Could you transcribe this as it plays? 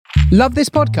Love this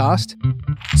podcast?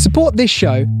 Support this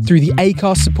show through the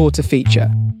Acast supporter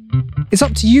feature. It's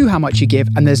up to you how much you give,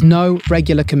 and there's no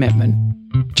regular commitment.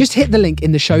 Just hit the link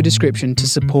in the show description to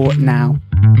support now.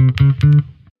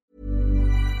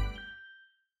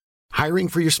 Hiring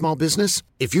for your small business?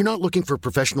 If you're not looking for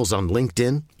professionals on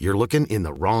LinkedIn, you're looking in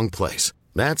the wrong place.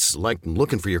 That's like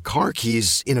looking for your car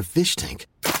keys in a fish tank.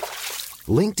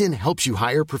 LinkedIn helps you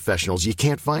hire professionals you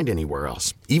can't find anywhere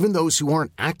else, even those who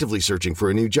aren't actively searching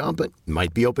for a new job but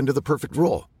might be open to the perfect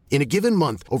role. In a given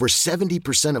month, over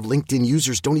 70% of LinkedIn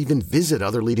users don't even visit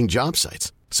other leading job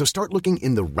sites. So start looking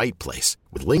in the right place.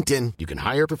 With LinkedIn, you can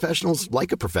hire professionals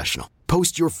like a professional.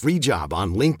 Post your free job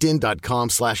on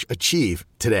linkedin.com/achieve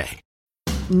today.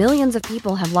 Millions of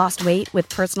people have lost weight with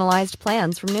personalized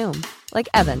plans from Noom. Like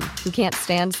Evan, who can't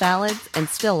stand salads and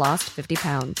still lost 50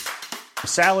 pounds.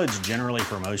 Salads generally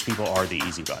for most people are the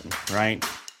easy button, right?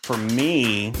 For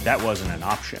me, that wasn't an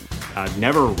option. I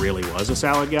never really was a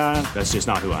salad guy. That's just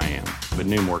not who I am. But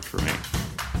Noom worked for me.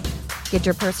 Get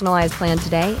your personalized plan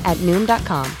today at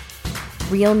Noom.com.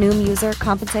 Real Noom user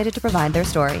compensated to provide their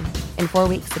story. In 4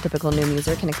 weeks, the typical Noom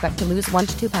user can expect to lose 1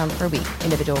 to 2 pounds per week.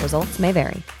 Individual results may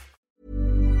vary.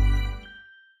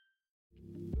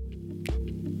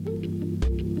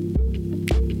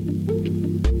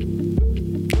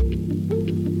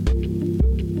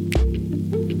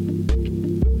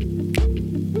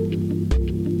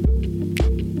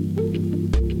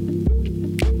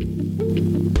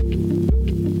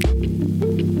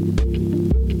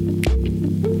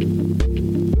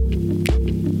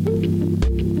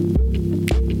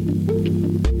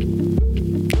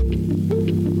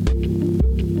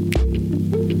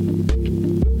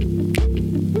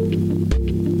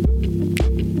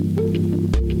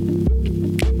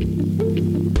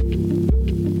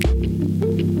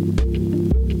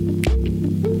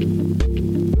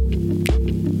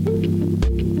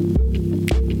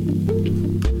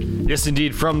 Yes,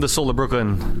 indeed, from the soul of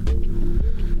Brooklyn.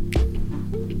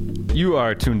 You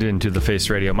are tuned in to The Face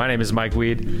Radio. My name is Mike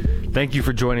Weed. Thank you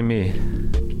for joining me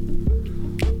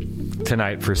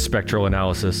tonight for Spectral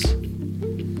Analysis,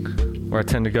 where I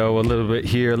tend to go a little bit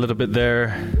here, a little bit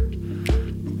there,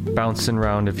 bouncing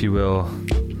around, if you will,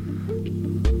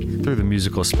 through the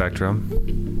musical spectrum.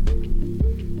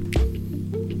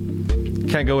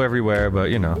 Can't go everywhere,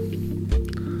 but, you know,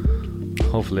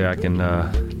 hopefully I can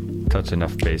touch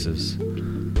enough bases.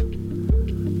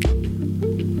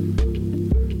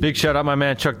 Big shout out my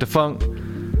man Chuck DeFunk.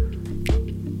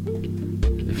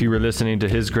 If you were listening to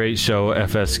his great show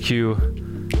FSQ,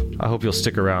 I hope you'll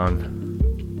stick around,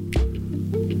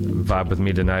 vibe with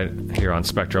me tonight here on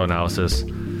Spectral Analysis.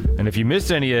 And if you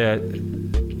missed any of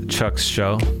Chuck's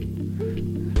show,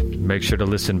 make sure to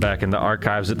listen back in the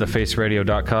archives at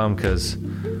thefaceradio.com, because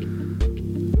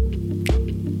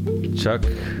Chuck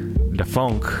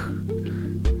DeFunk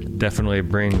definitely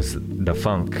brings the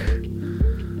funk,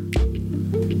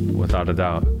 without a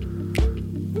doubt.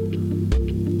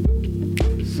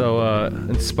 So,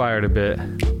 inspired a bit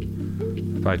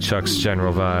by Chuck's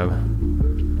general vibe.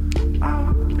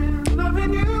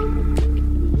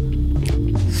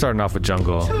 Starting off with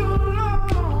Jungle.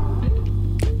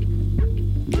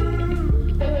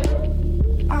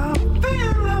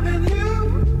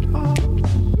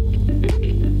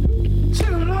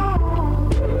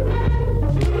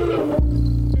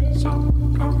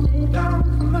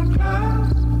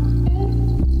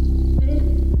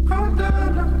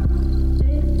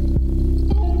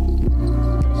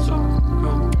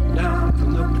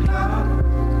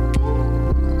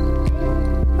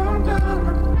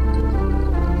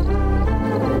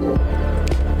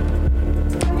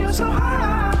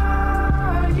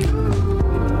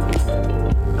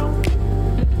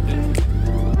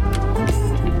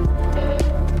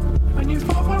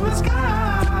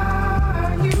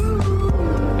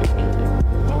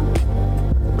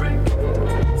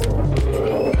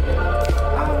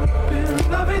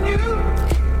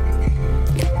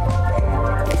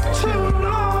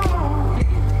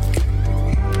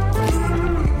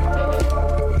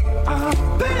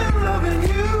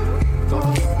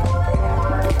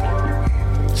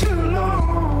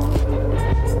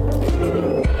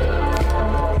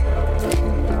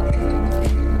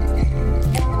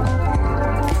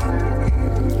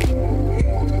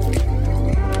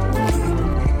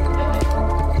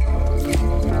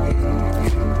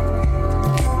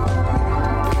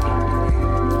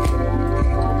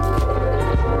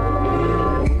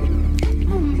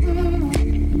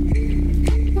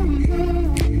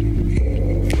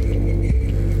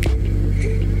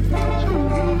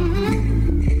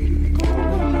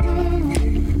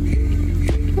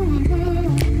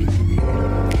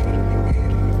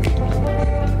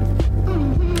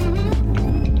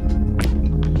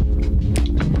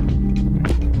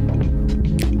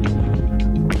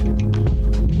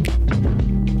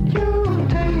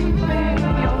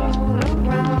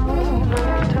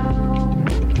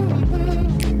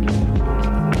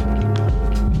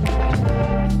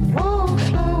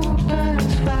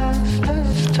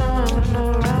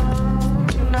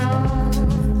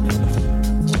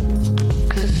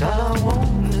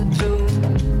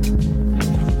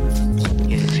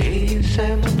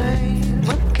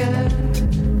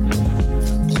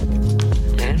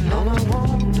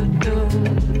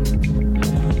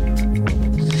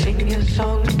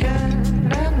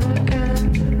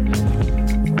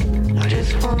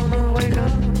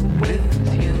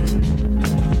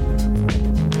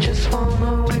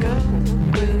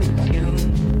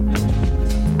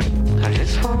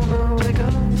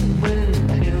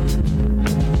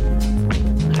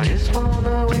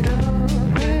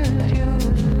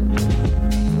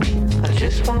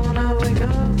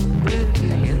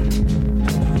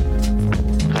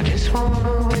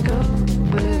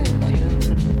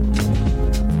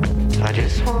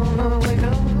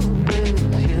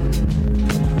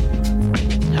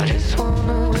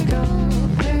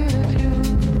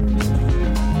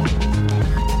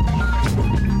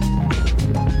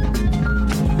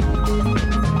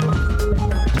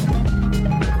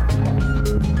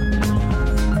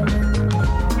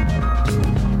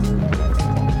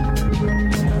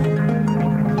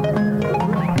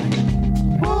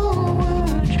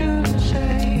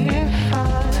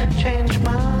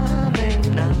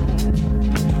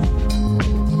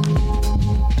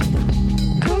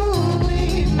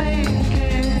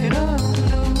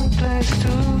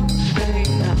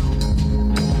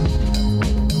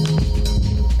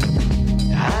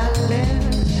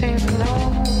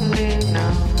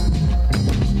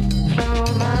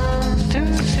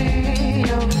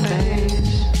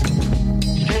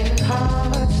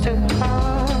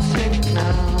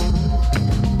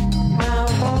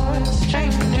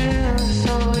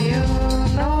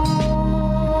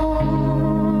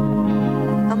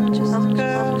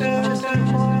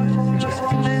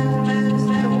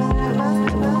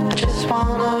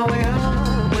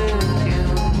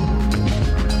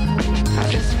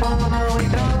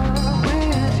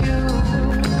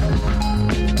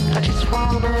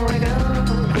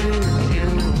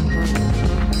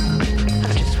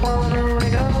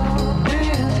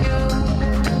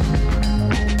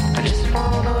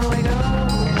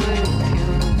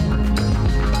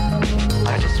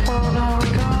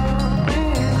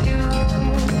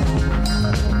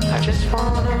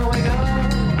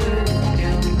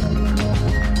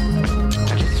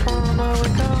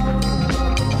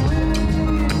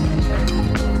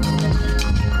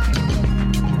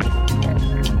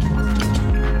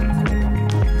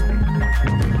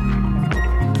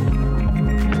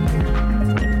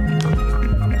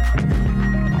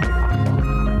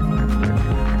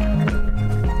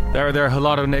 hour there,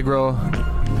 Helado Negro.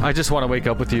 I just want to wake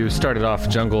up with you. Started off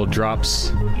Jungle Drops.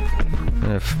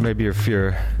 And if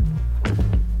you're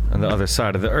on the other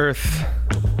side of the earth,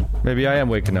 maybe I am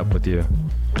waking up with you.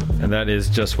 And that is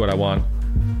just what I want.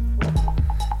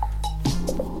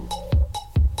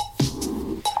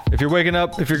 If you're waking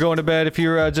up, if you're going to bed, if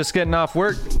you're just getting off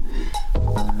work,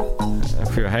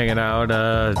 if you're hanging out,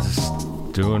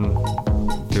 just doing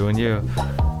you,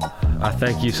 I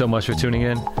thank you so much for tuning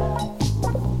in.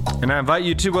 And I invite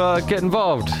you to get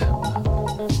involved.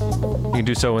 You can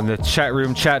do so in the chat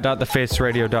room,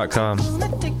 chat.thefaceradio.com.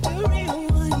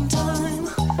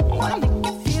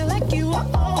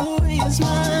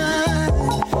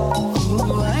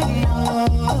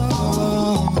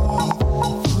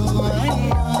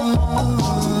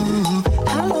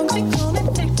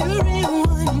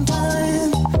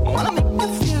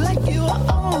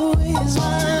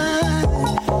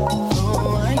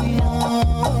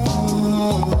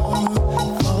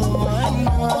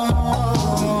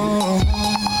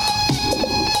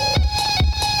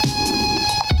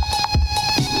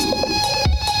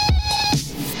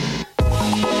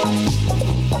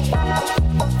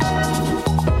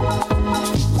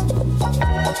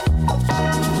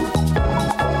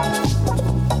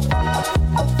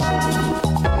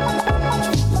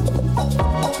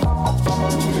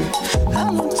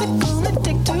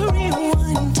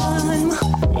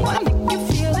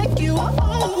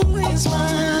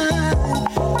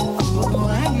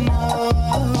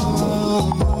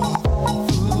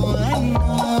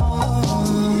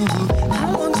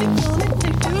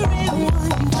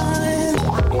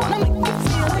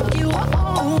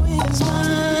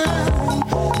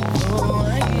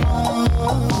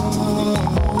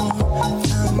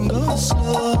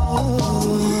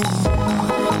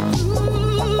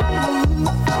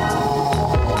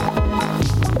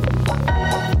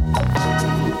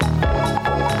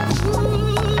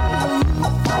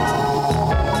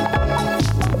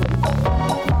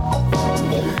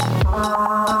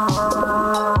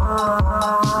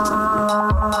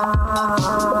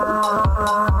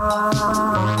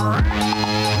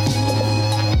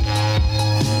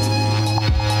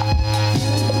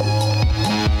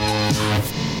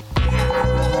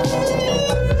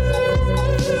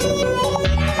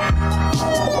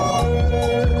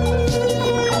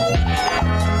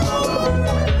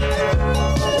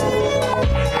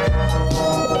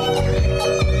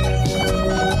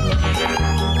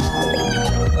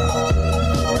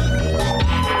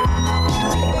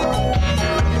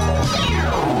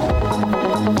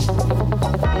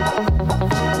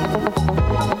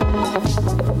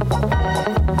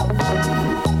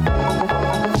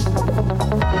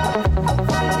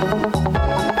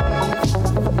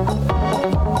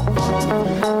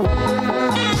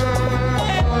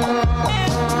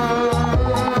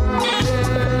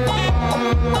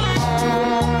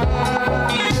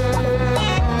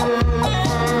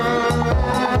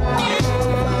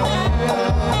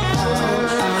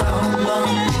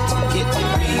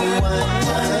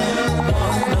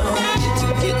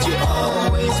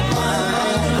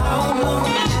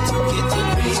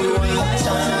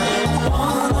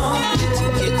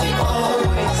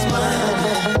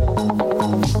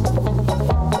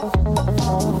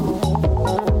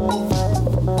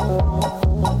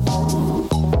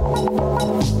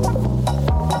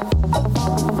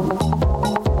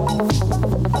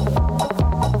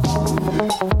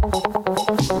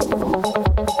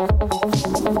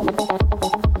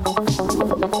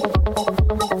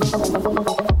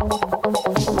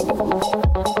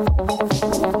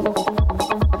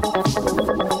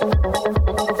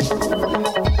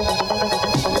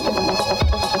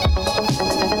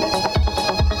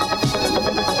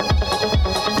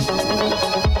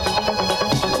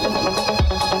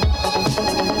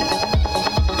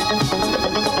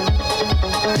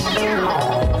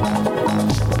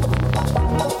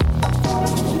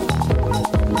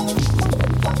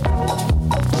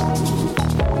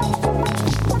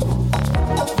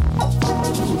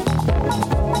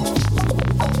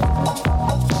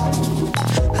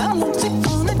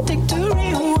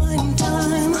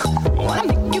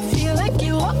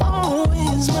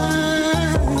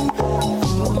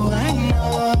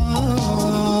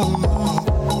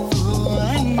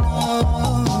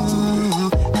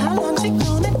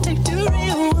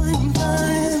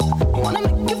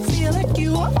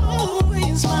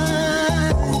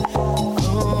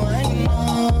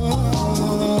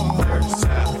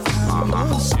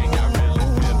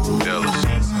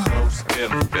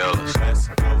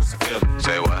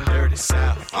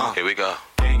 Here we go.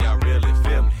 Can y'all really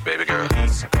feel me? Baby girl.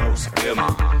 East Coast, feel me.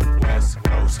 West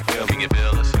Coast, feel me. Can you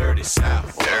feel us? Dirty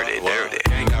South. Dirty.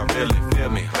 Can y'all really feel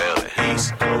me? Feel it.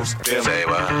 East Coast, feel me.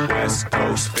 West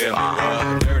Coast, feel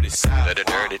me. Dirty South,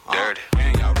 dirty.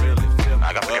 Can y'all really feel me?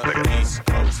 I got the East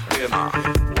Coast, feel me.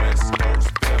 West Coast,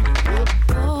 feel me.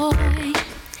 Boy,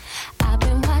 I've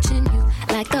been watching you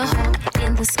like the hawk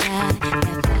in the sky.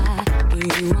 That fly when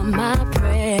you are my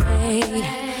prey.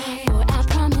 Boy, I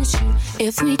promise you,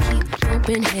 if we keep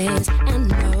bumping heads, I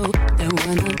know that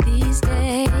one of these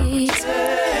days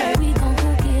we gon'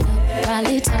 hook it up.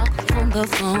 Probably talk on the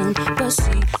phone, but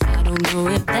see, I don't know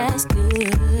if that's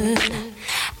good.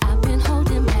 I've been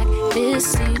holding back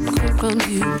this secret from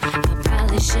you. I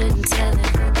probably shouldn't tell it.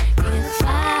 If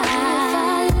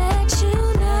I let you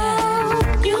know,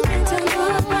 you can tell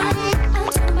nobody. I'm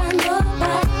talking about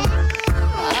nobody.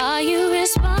 Are you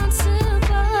responsible?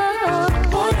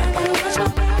 Boy, I gotta watch my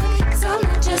back, 'cause I'm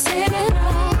not just saying it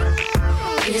all.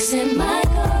 Is it my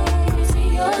goal? Is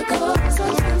it your goal?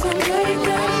 Sometimes I'm very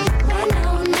good. Right now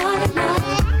I'm not enough.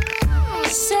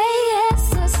 Say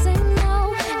yes or say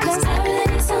no, 'cause I really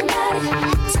need somebody.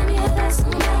 Tell me if that's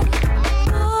somebody.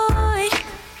 Boy,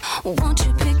 won't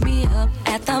you pick me up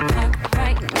at the park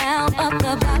right now? Up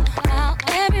the block while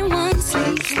everyone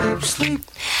sleep.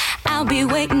 I'll be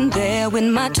waiting there with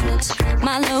my trips,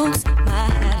 my loads, my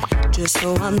hat, just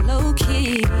so I'm low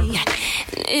key.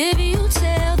 And if you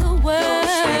tell the world,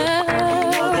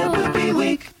 that would be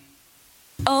weak.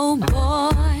 Oh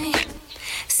boy,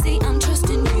 see I'm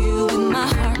trusting you with my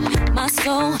heart, my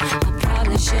soul. I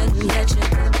probably shouldn't let you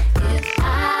go. If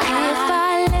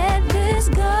I let this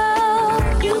go,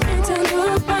 you can tell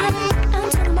nobody. I'm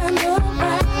talking about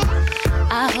nobody.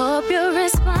 I hope you're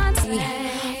responsible.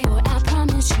 Boy, I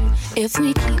promise you, if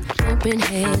we keep bumping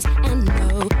heads, I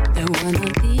know that one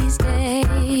of these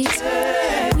days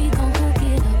we gon' hook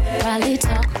it up. Probably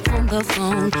talk on the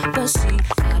phone, but see,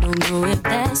 I don't know if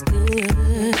that's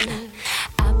good.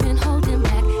 I've been holding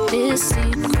back this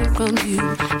secret from you.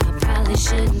 I probably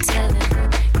shouldn't tell it.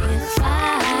 If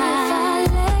I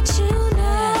let you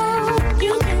know,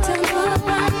 you can tell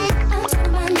nobody. I'm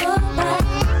talking about nobody.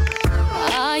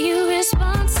 Are you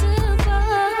responsible?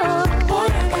 Boy,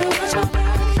 I gotta watch my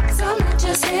back, 'cause I'm not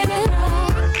just saying it all.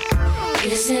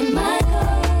 Is it my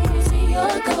goal? Is it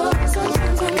your goal?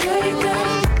 Sometimes I'm very good.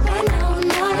 Right now I'm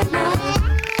not enough.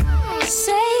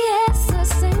 Say yes or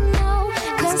say no,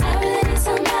 'cause I really need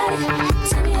somebody.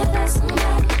 Tell me if that's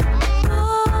somebody.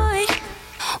 Boy,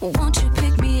 won't you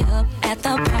pick me up at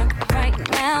the park right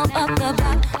now? Up the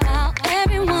block while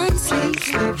everyone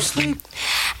sleep.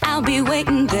 I'll be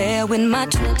waiting there with my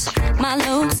trips, my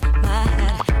loads, my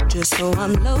hat, just so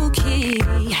I'm low key.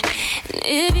 And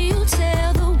if you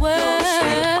tell the world,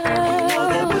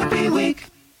 that would be weak.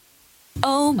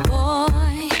 Oh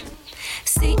boy,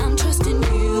 see I'm trusting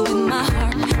you with my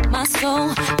heart, my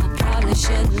soul. I probably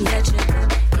shouldn't let you go.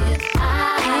 If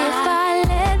I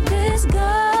let this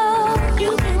go,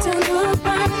 you can tell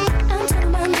nobody. I'm talking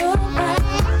about nobody.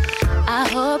 I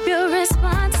hope you're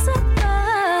responsible.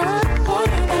 Boy,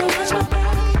 I gotta watch my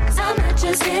back, 'cause I'm not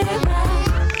just getting by.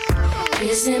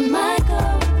 Is it my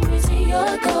goal? Is it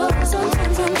your goal?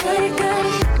 Sometimes I'm very good.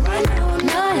 Right now I'm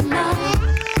not enough.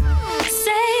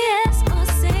 Say yes or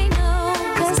say no,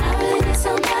 'cause I really need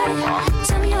somebody.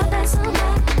 Tell me if that's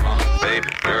somebody. Baby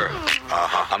girl,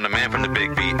 I'm the man from the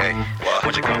big VA.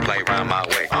 Won't you come play round my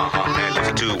way? And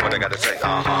listen to what I gotta say.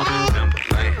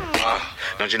 Timberland,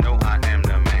 don't you know I am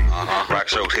the man? Rock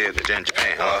shows here in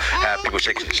Japan. Have people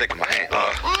shaking my hand.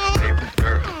 Baby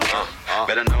girl,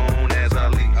 better known as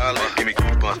Ali. Give me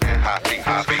goosebumps and high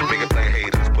feet. Make it play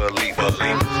haters believe.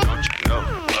 Don't you know?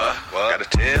 Gotta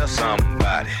tell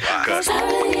somebody. 'Cause I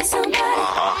really need somebody.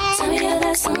 Tell me if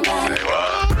that's somebody.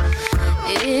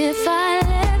 If I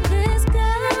let this go,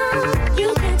 you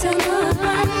can tell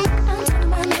nobody. I'm talking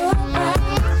about nobody.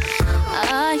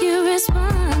 Are you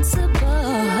responsible?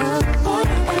 Boy,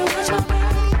 I gotta watch my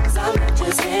back, 'cause I'm not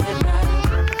just getting by.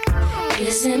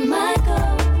 Is it my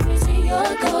goal? Is it your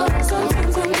goal?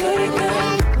 Sometimes I'm very good.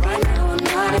 Right now I'm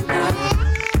not enough.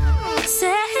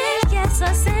 Say yes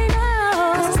or say no,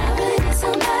 'cause I really need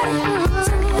somebody.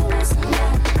 Tell me if that's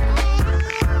somebody.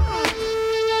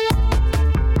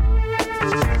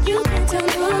 You can tell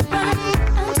nobody.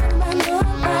 I'm talking about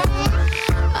nobody.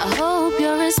 I hope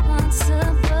you're responsible.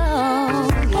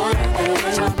 Boy, I gotta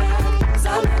watch my back, 'cause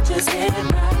I'm not just getting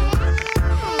by.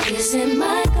 Is it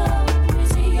my goal?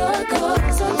 Is it your goal?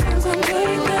 Sometimes I'm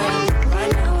very good.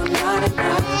 Right now I'm not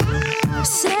enough.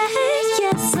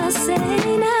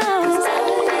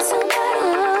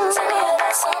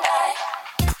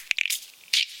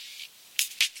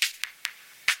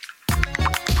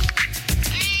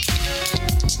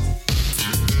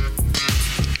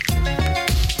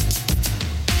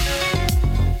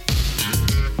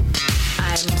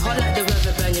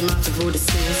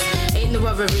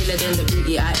 brother realer than the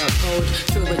beauty I uphold.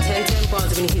 Filled with 10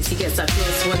 bars when he hits, he gets that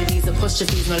close. One of these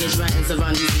apostrophes, knowledge writings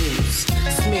around these rooms.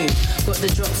 Smooth, got the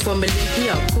drop from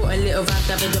Olympia. Caught a little vibe,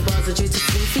 gathered the bars are due to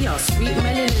Cynthia. Sweet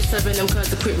melanin, serving them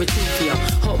curves a quick routine for ya.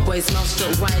 Hot boys, mouth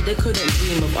struck wide, they couldn't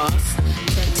dream of us.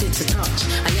 Tempted to touch,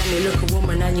 I am you look a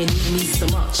woman and you need me so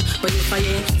much. But if I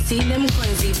ain't seen them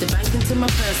coins, leave the bank into my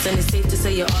purse, and it's safe to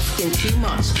say you're asking too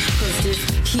much. Cause this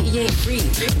kitty ain't free,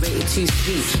 rated too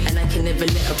sweet, and I can never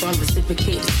let a bum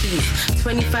reciprocate the keys.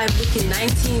 25 looking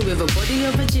 19 with a body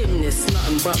of a gymnast,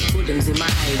 nothing but goodums in my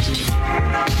IG.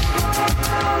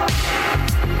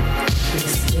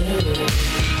 Mysterious.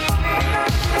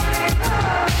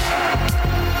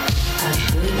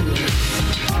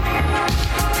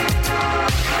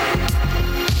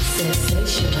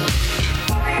 Sensational.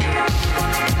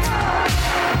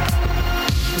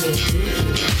 Ridiculous.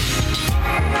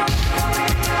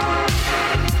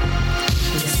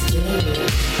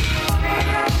 Mysterious.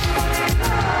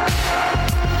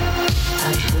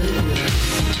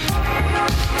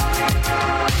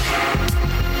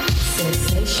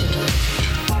 Sensational.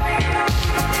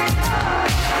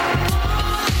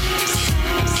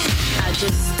 I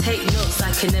just take notes,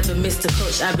 I can never miss the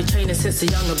coach. I've been training since a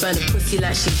younger, burn a pussy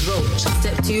like she's roach.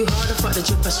 Step too hard, I fuck the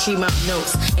drip, I stream out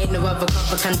notes. Ain't no other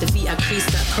cover can defeat, I crease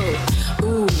that coat.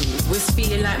 Ooh, it's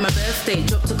feeling like my birthday.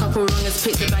 Dropped a couple wrongers,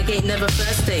 picked the bag, ain't never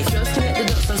first day. Flows connect the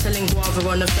dots, I'm selling guava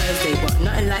on a Thursday. But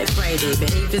nothing like Friday,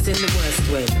 behaviour's in the worst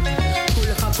way. Cool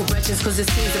a couple brethrens cause this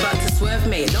thing's about to swerve,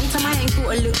 mate. Long time I ain't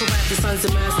caught a little wife, the sun's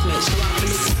immersed, mate. Show out for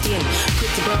little skin,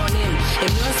 quick to go on him.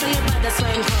 If no one say it bad, that's why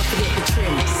I'm can't forget the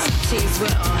trim. Things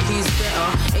wetter, who's better?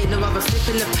 Ain't no other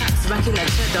flipping the packs, racking that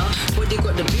cheddar. Body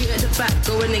got the boot at the back,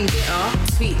 go in and get her.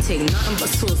 Sweet thing, nothing but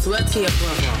sauce, word to your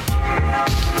brother.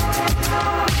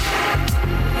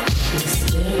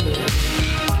 Mysterious.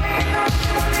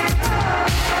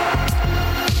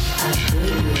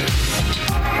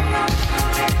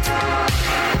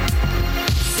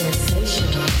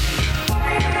 Sensational.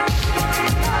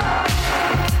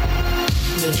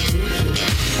 Ridiculous.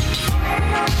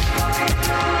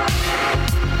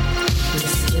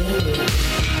 Mysterious.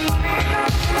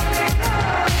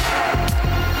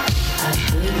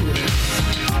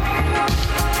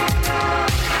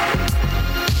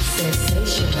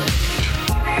 Sensational.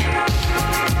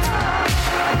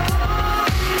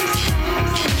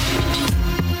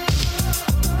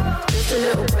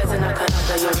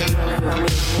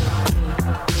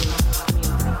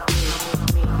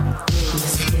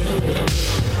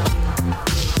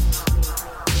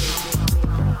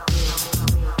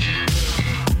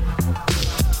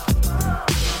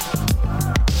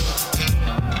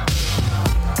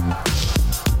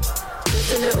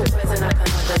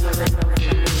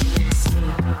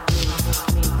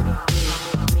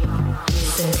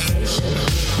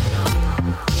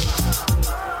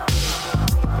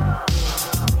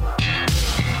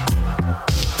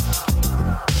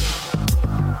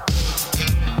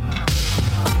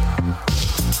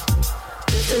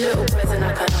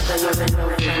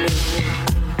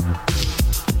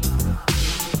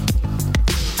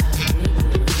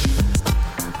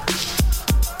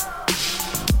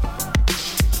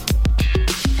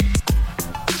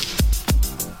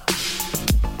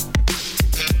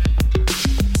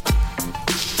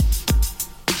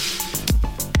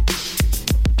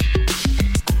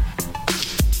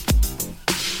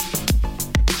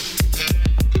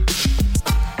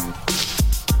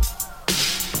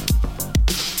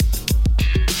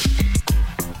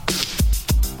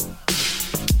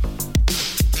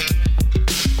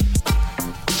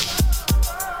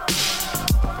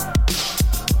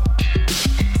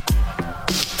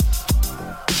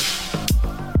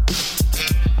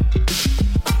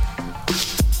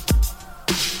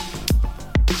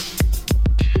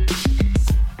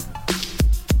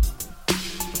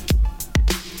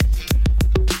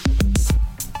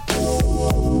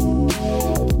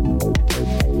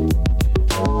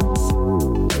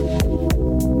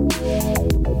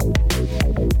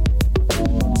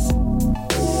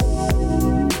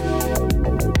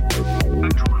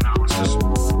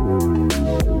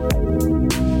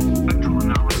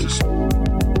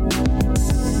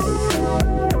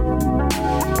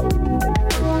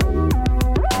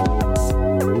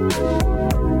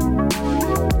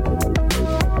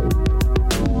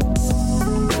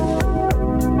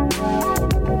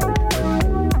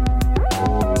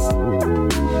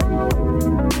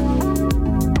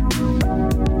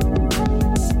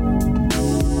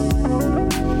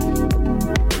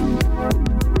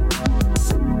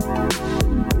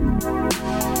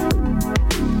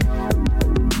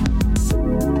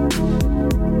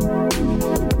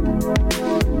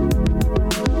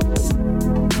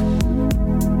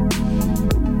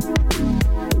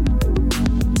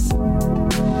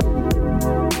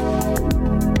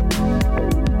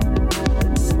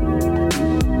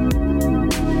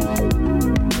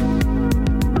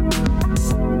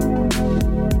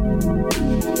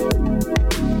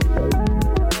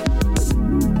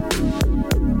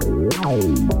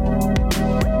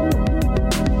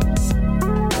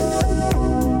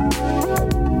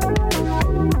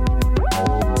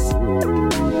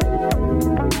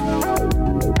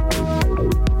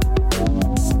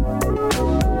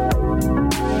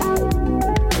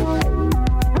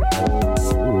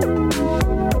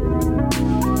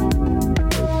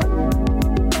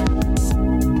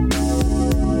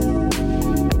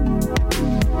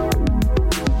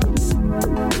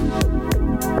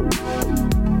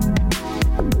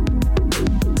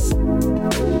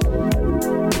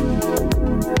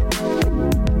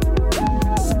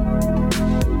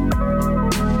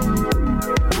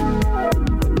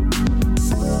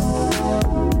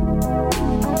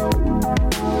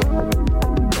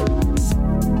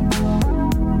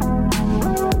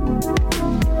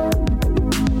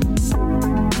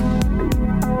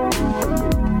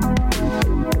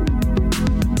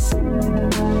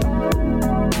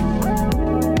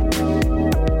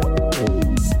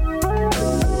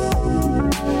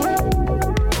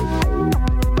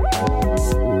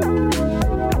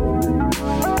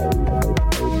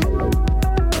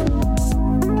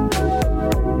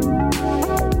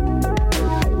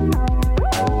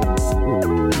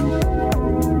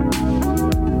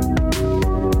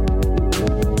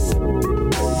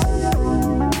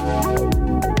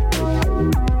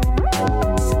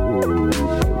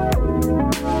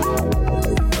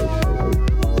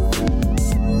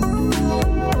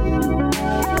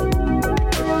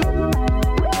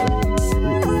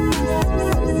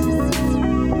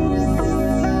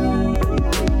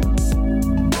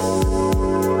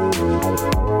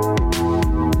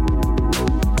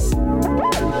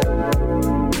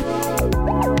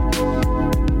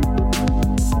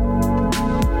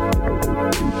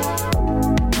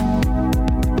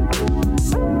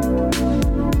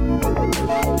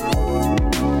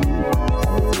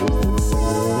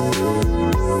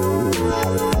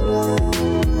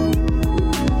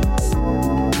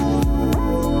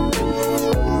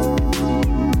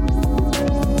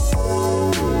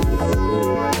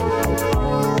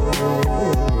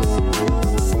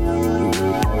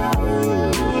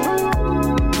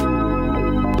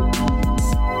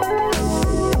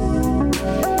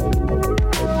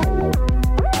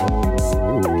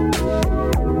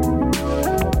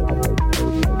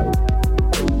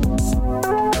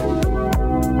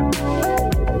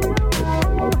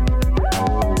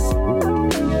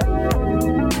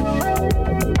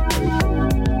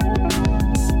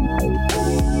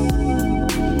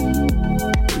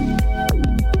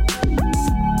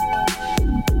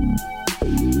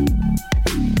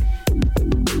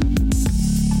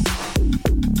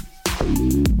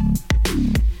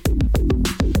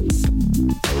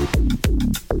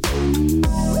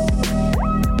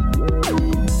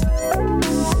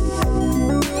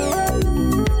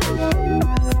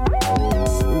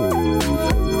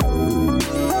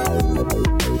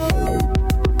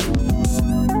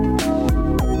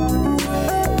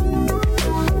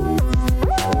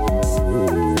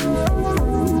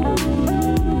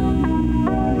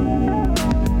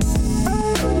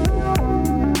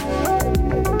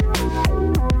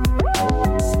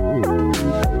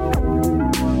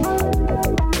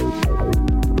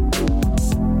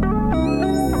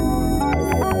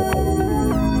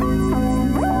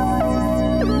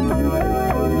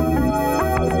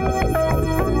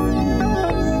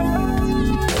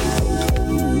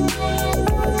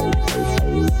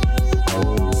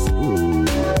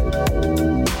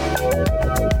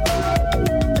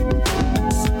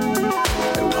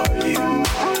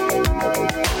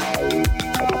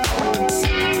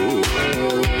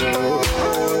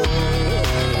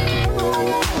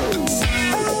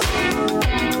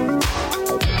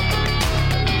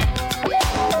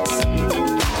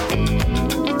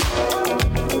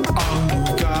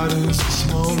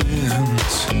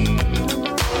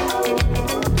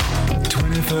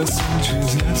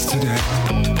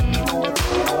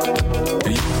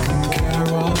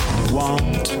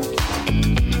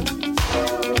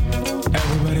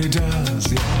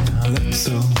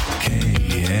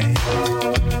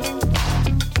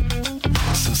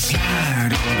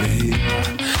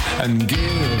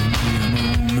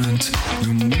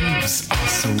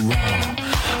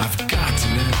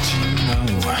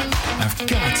 I've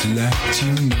got to let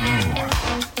you know.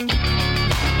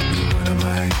 You're one of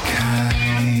my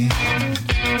kind.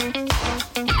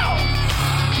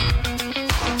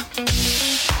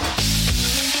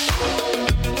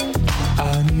 I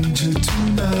need you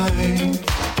tonight,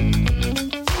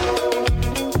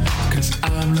 'cause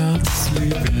I'm not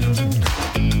sleeping.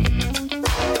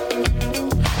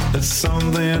 There's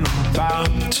something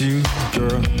about you,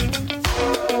 girl,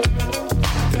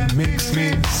 that makes me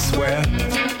sweat.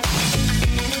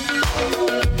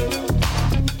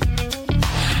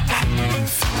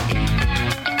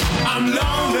 I'm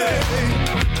lonely.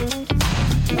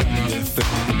 What do you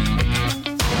think?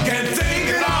 Can't take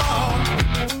it all.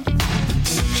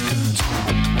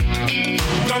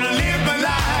 Gonna live my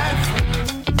life.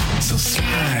 So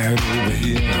slide over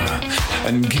here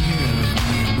and give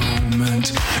me a moment.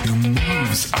 Your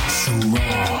moves are so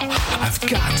raw. I've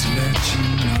got to let you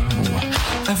know.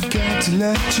 I've got to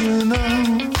let you know.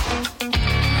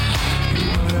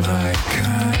 You're one of my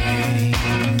kind.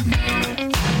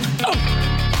 Oh.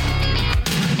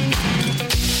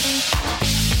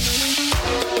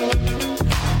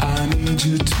 I need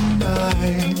you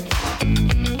tonight,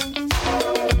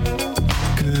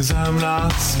 'cause I'm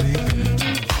not sleeping.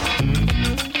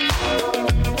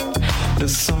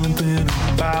 There's something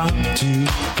about you,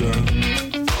 girl,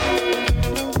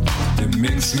 that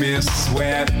makes me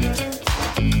sweat.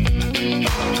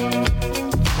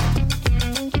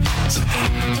 So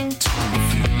hard to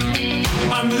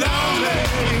feel. I'm lonely.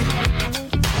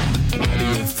 What do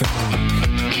you think?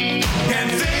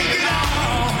 Can't take it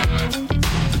all.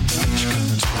 What you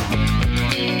gonna do?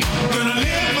 Gonna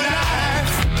live my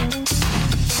life.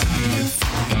 How do you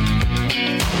feel?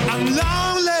 I'm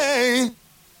lonely.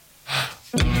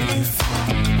 What do you think?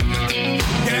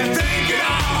 Can't take it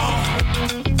all.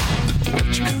 What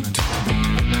you gonna do?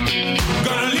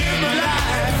 Gonna live my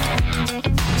life.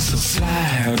 So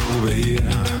slide over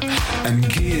here and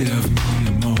give me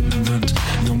a moment.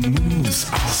 Your moves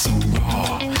are so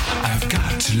raw. I've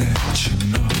got to let you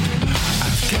know.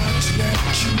 I've got to let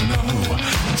you know.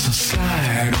 So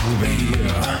slide over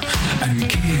here and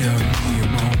give me a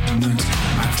moment.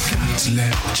 I've got to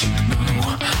let you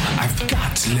know. I've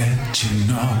got to let you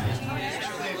know.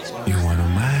 You're one of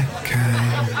my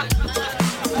kind.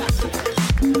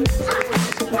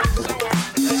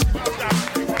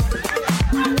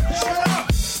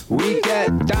 We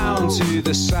get down to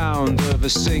the sound of a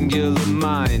singular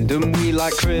mind, and we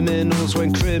like criminals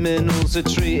when criminals are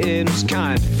treating us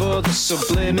kind. For the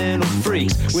subliminal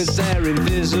freaks with their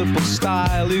invisible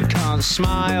style who can't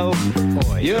smile,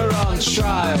 you're on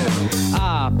trial.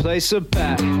 I place a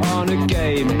bet on a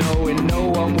game knowing no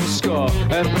one will score,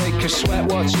 and break a sweat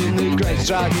watching the greats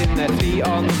dragging their feet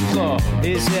on the floor.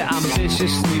 Is it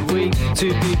ambitiously weak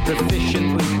to be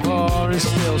proficiently poor and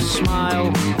still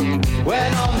smile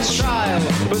when on trial?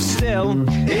 But still,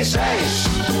 it's ace,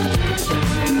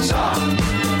 top,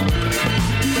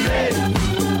 mid,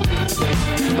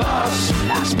 boss,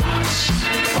 that's boss,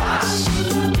 class,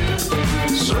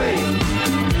 sweet,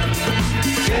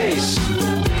 geese,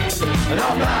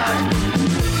 not bad.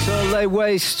 So lay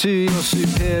waste to your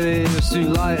superiors to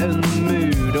lighten the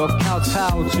mood, or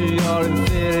kowtow to your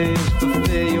inferiors for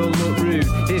fear you'll look rude.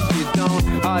 If you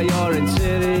don't, are your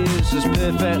interiors as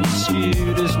perfectly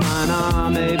skewed as mine are?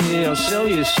 Maybe I'll show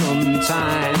you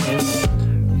sometime.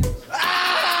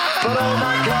 But oh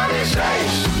my God, it's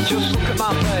ace. Just look at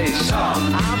my face.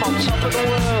 I'm on top of the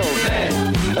world.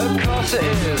 Of course it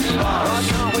is. Why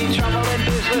can't we travel in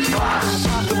business class?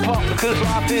 Time to pop because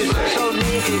life is so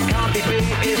neat it can't be beat.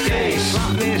 It's decent.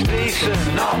 Slap me is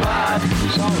decent, not bad.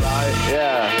 It's alright,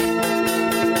 yeah.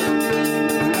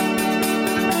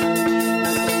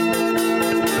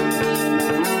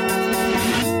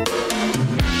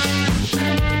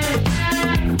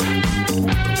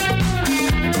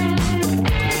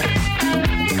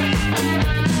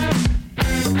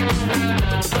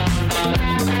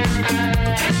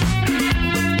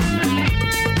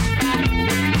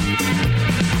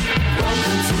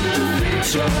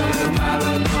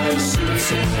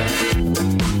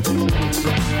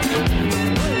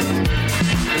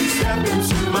 Step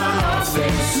into my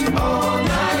office all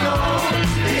night long.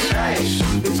 It's ace,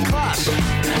 it's class,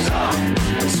 it's on,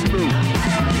 it's smooth.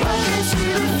 Welcome to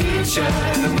the future,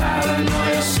 the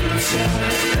paranoia suits you.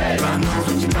 I know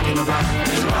what you're talking about.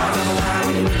 It's right on the line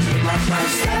when you're looking like that.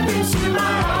 Step into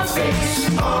my office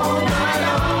all night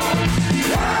long.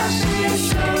 Class is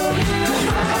so good,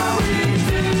 how we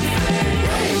do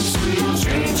things. Sweet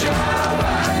dream job,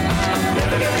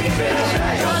 never gonna get rid of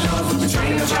that. I know what the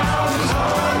dream job is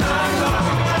all night long.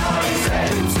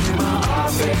 Step into my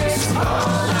office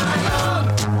all night long.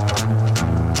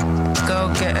 Go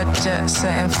get a jet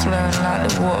setting, flowing like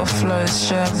the water flows.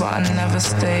 Sure, but I never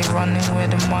stay running where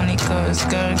the money goes.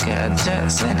 Go get a jet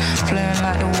setting, flowing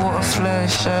like the water flows.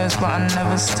 Shows, but I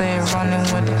never stay running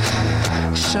with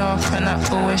it. Sharp and I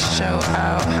always show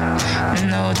out.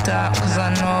 No doubt, cause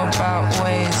I know about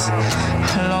ways.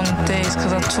 Long days,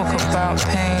 cause I talk about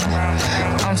pain.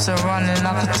 I'm still running,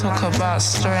 I could talk about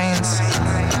strains.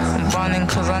 I'm running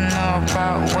cause I know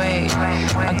about weight.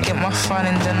 I get my fun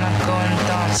and then I go and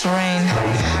dance.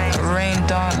 Rain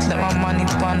dance, let my money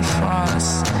burn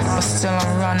France. But still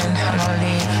I'm running and I'll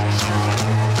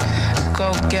leave.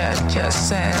 Go get a jet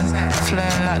setting,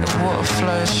 flowing like the water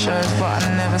flows. Shows, but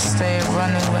I never stay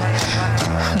running with.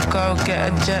 Go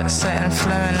get a jet setting,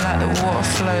 flowing like the water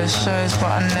flows. Shows,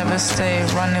 but I never stay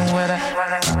running with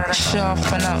it. Sharp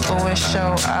and I always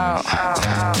show out.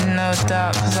 No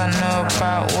doubt, cause I know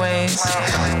about ways.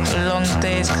 Long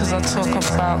days, cause I talk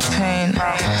about pain.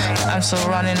 I'm still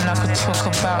running, I could talk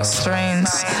about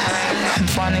strains. I'm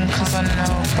running cause I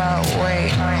know about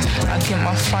weight. I get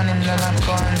my fun and then I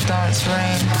go and dance.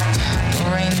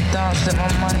 Rain dance, let my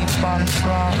money burn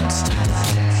France.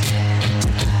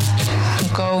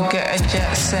 Go get a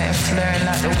jet setting, flowing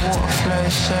like the water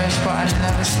flows. Shows, but I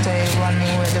never stay running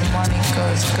where the money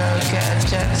goes. Go get a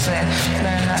jet setting,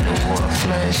 flowing like the water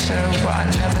flows. Shows, but I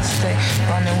never stay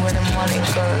running where the money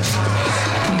goes.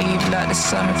 Leave like the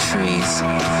summer trees,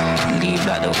 leave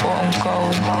like the autumn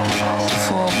gold.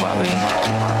 For worry,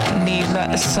 leave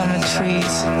like the summer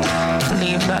trees,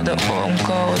 leave like the autumn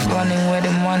gold. Running where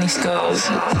the money goes.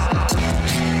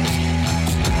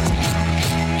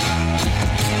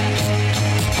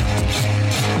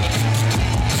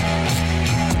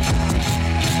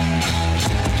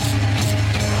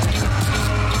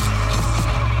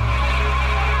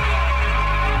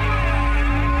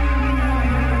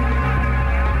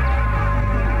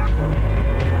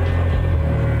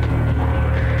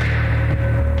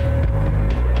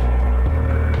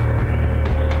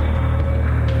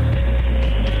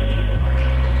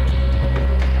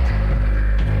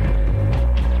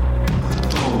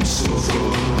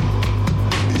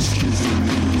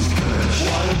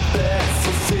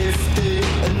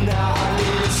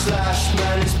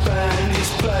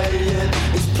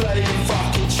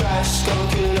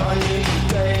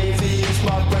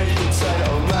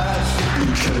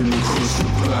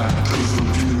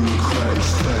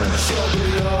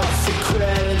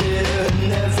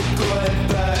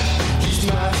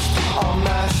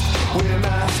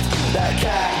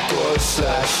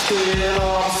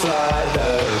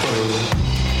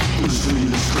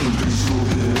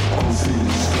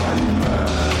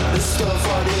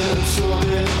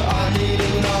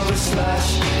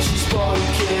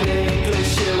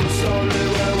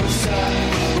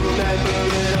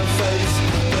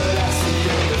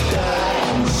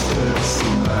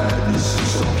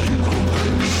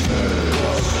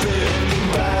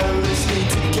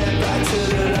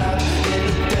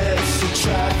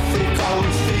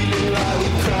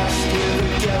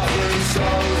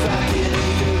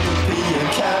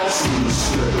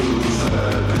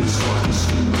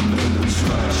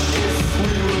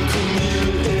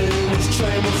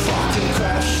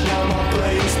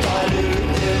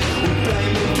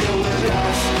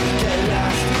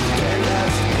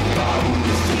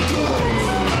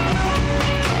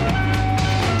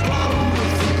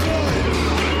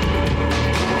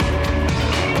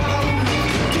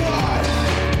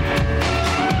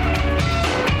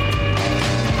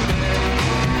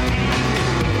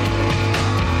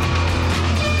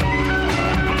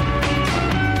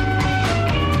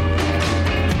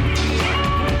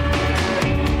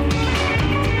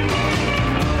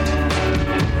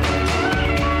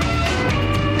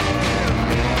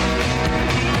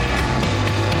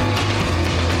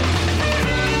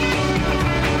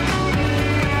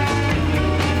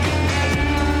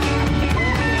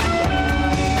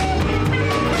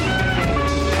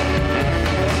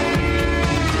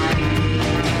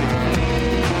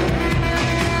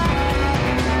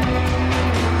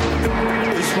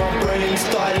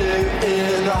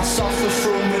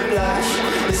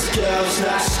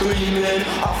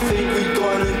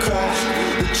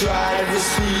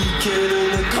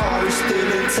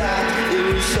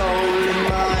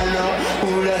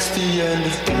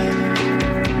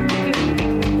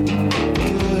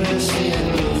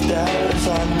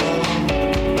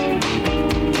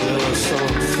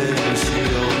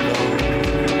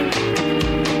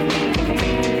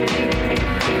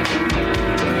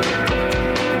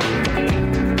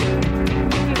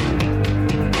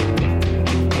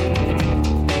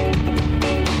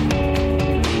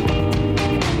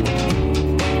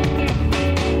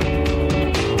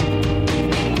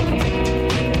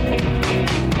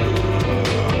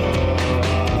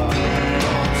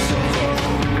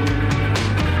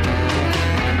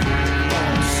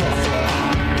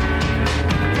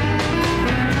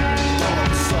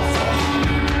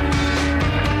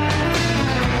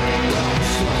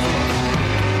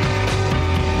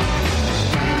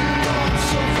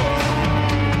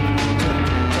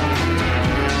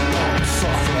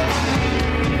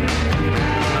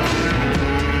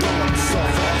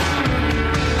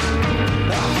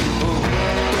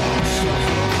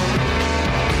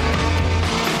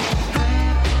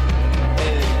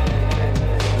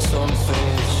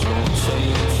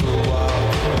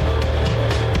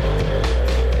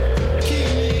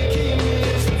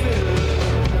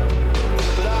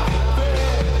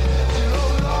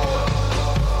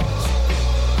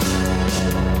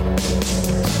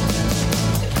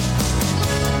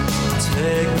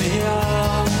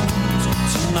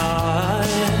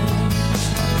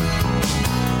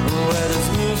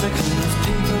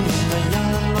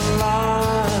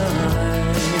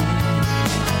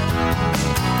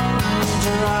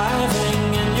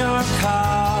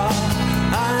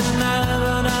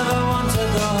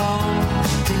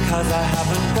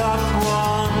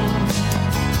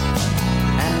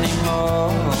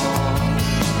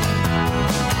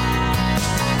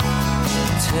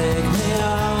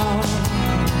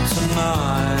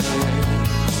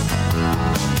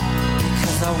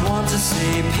 I want to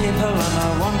see people and I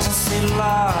want to see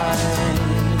light.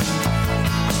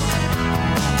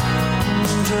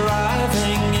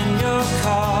 Driving in your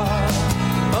car,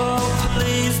 oh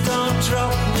please don't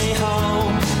drop me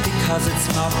home, because it's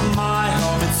not my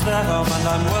home, it's their home and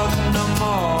I'm welcome no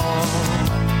more.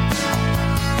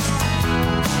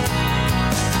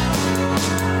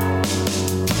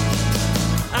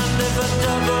 And if a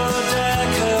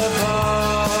double-decker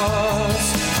bus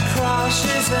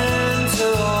crashes into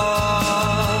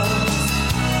us,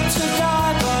 to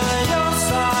die by your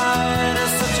side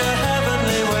is such a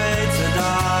heavenly way to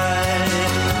die.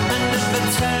 And if a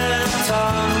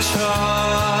 10-ton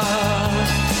truck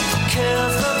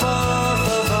kills the both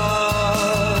of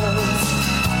us,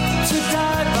 to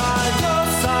die by your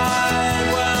side,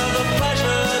 well, the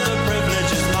pleasure, the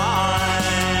privilege is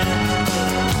mine.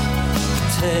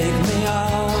 Take me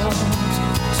out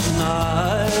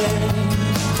tonight.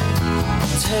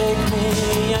 Take me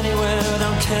anywhere,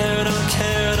 don't care, don't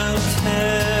care, don't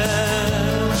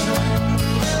care.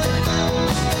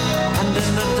 And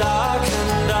in the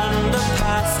darkened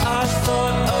underpass, I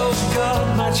thought, oh God,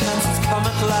 my chance has come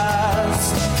at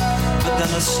last. But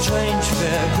then a strange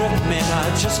fear gripped me and I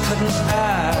just couldn't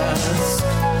ask.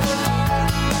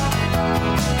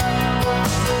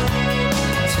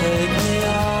 Take me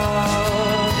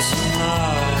out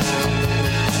tonight.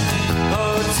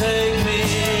 Oh, take me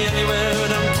anywhere,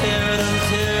 don't care, don't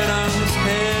care, don't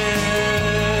care.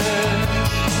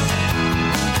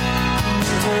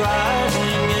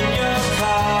 Driving in your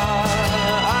car,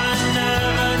 I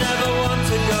never want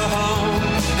to go home,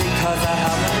 because I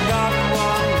haven't got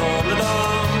one all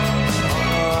along.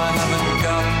 Oh, I haven't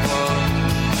got one.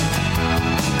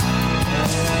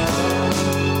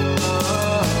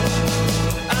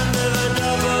 And if a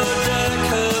double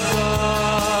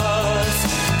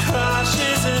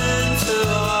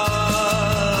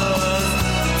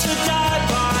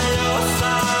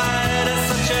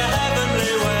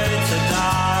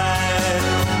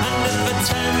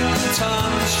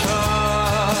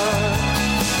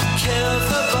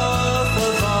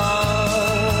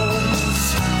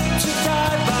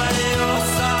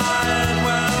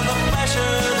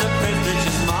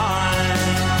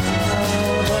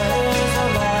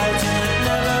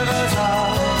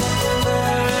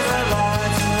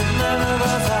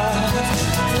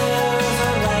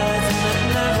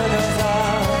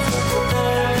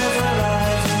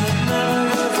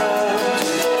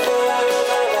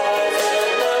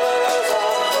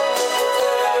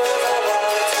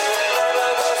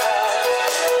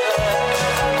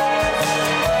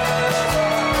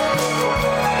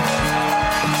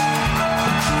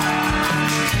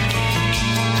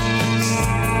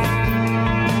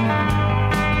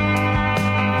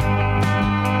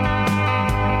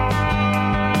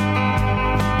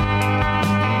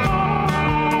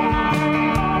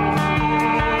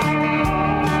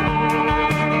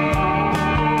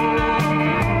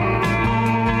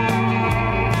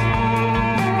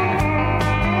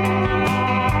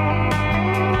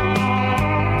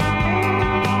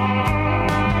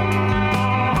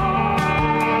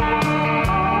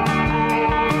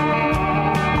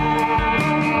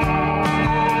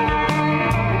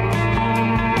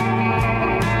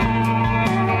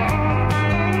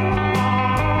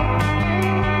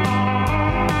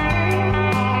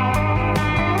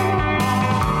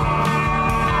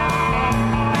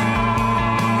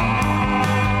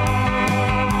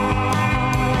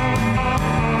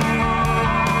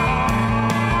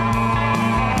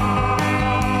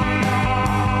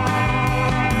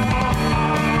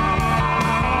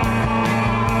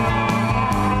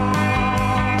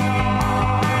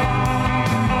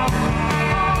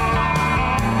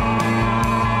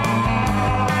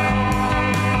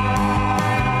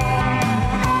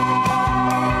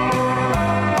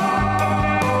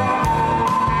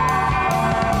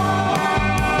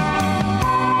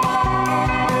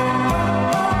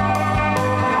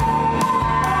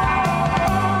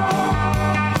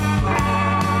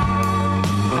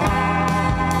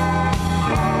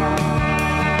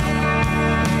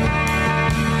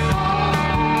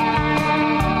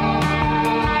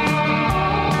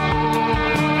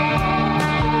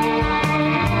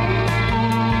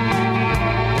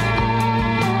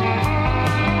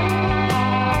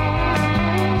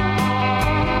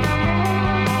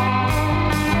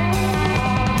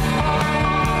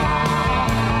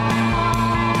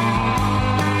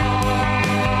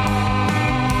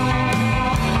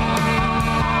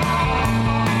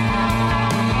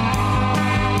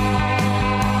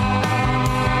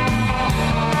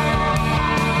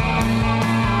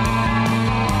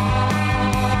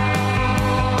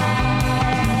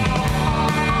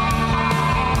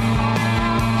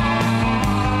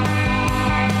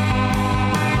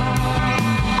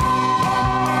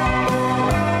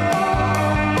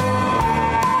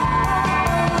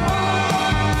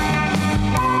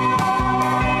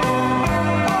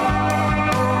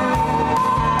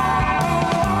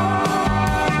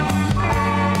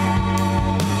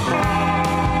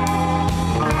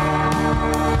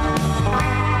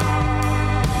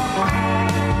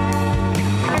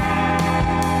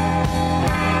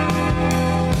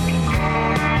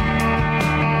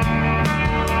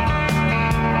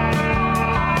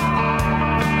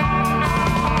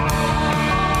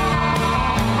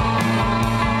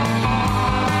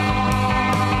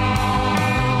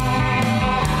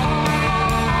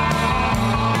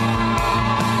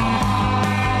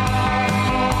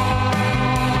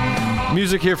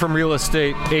music here from Real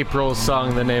Estate. April's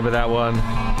song, the name of that one.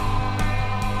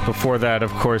 Before that,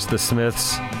 of course, The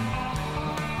Smiths.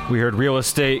 We heard Real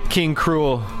Estate, King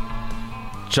Cruel,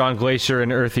 John Glacier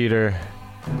and Earth Eater,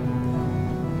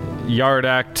 Yard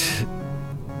Act,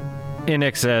 In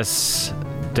Excess,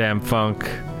 Damn Funk,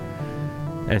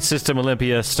 and System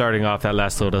Olympia starting off that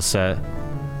last little set.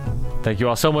 Thank you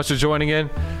all so much for joining in.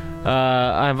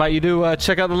 I invite you to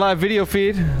check out the live video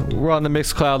feed. We're on the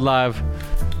Mixcloud Live,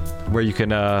 where you can,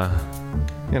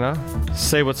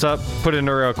 say what's up, put in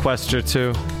a request or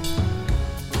two.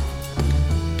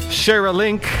 Share a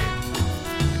link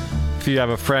if you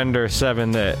have a friend or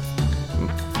seven that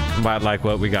might like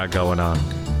what we got going on.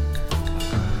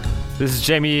 This is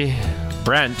Jamie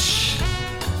Branch,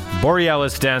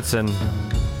 Borealis dancing.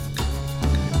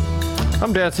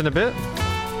 I'm dancing a bit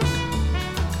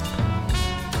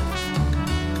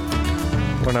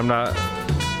when I'm not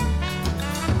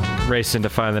racing to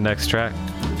find the next track.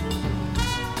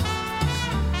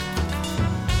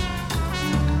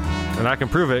 And I can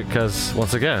prove it because,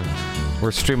 once again,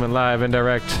 we're streaming live and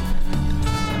direct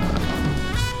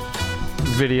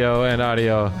video and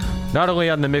audio, not only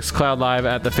on the Mixcloud Live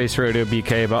at the Face Radio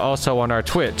BK, but also on our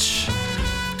Twitch,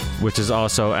 which is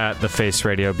also at the Face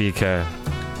Radio BK.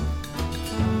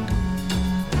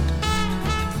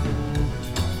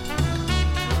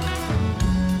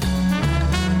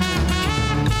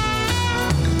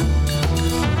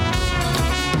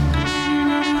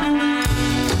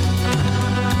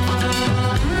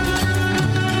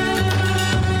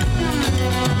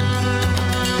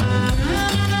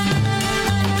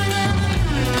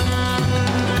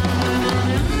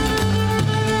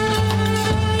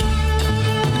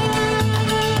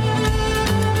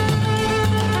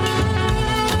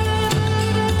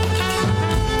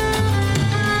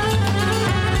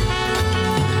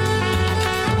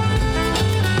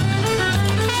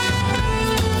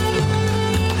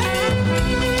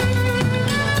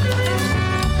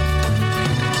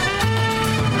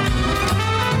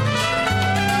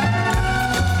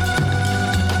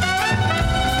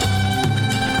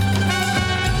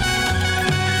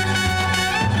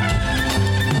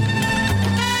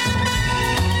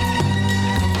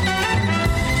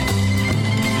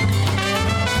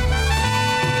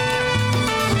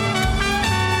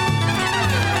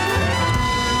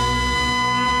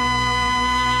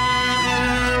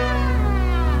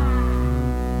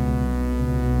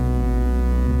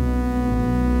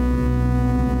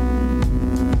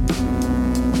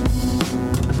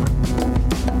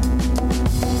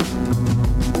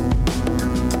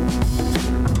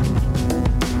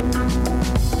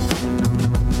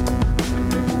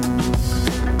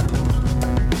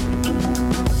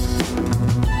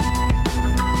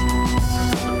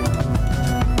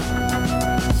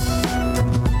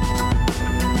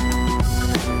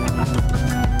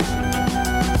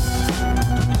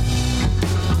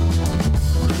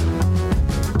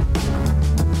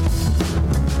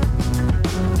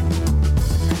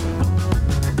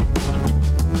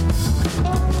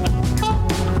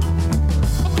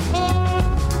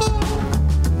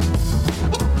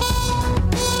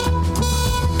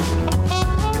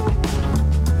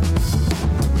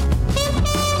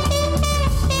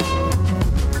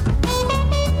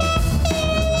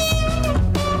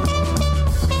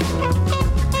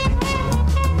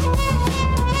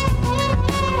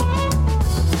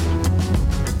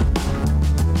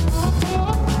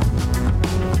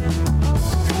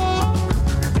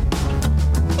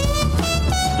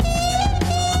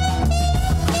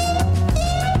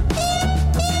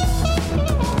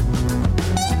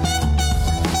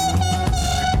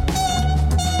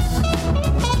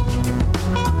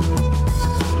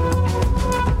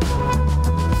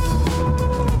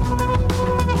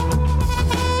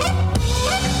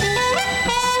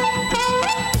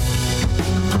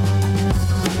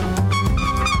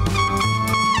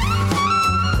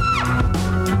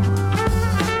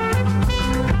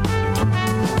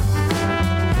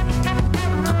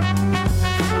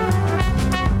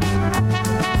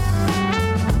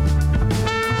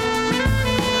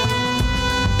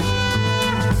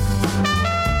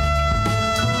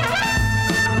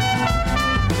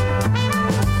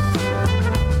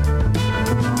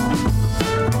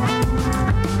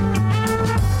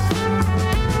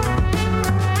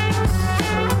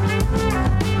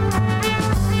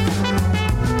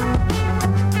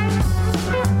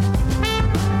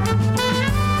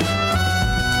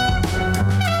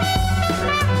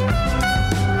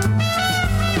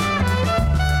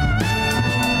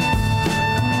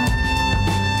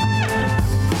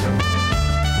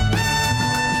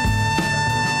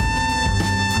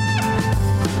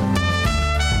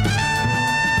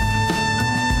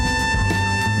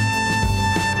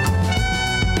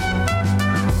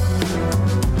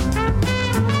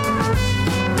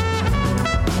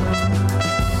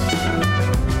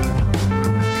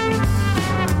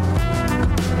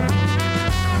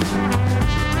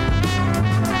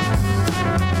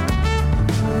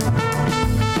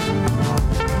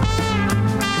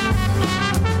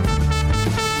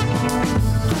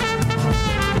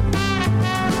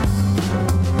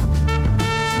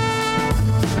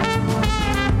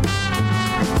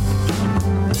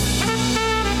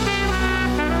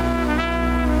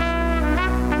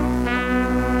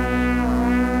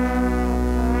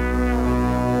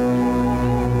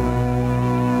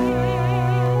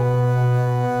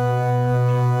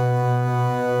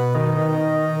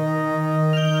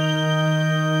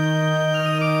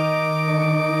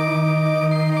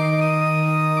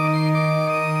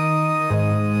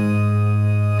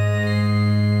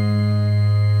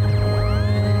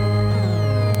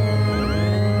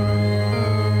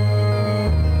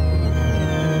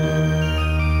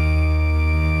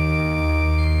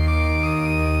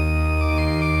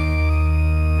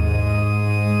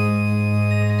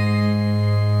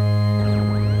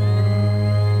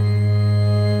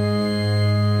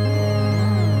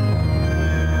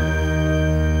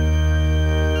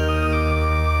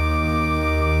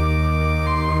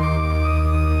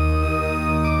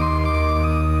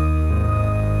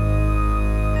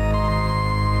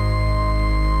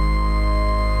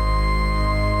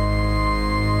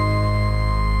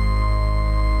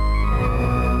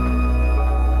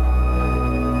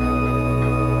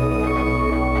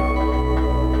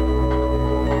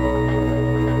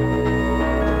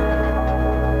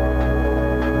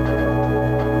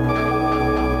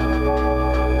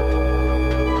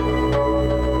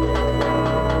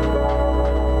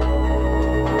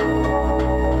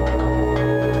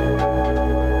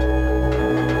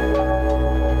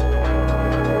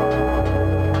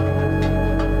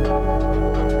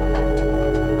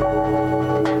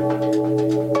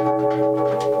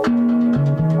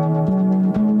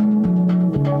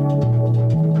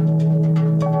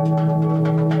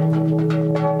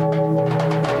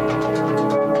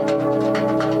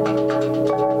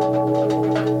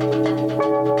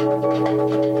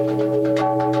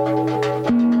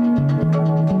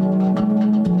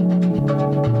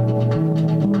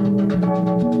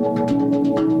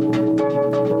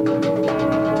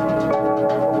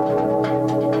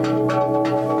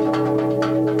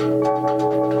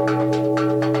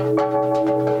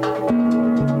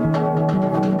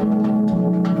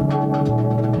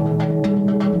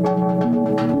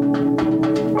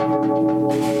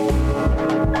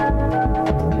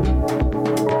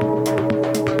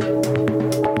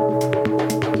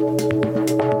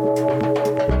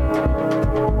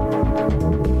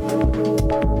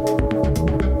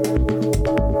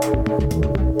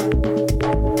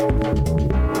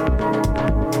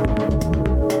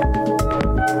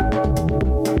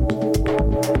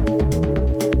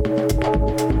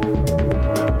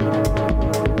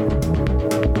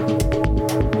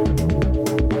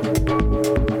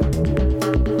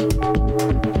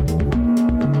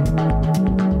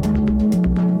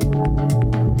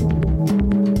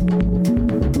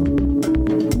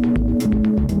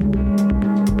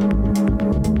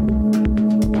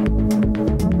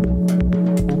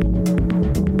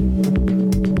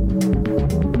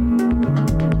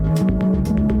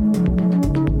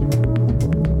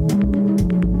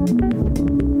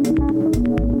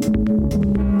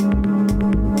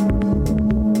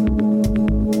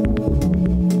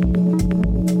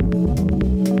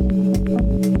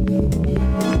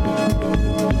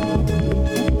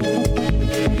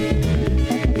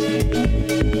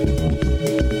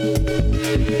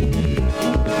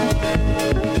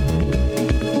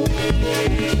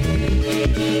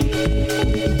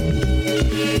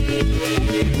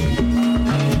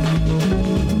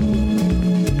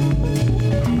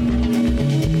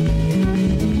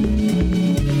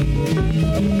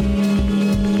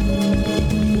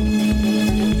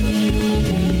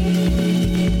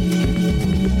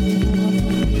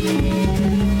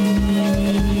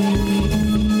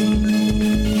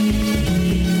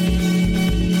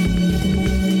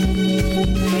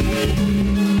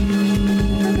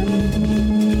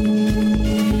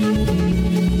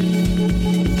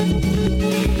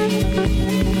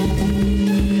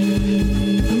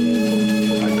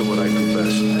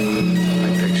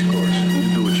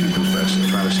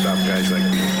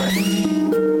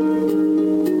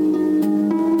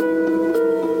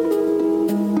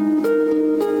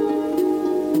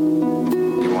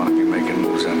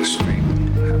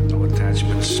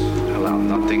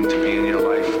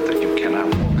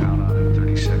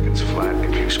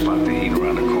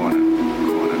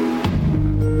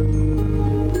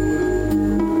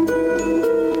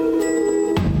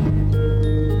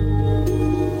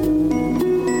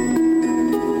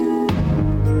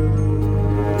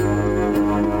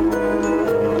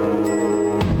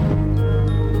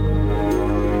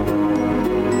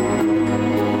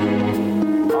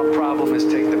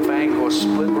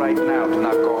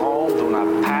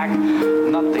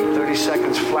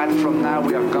 flat from now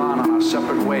we are gone on our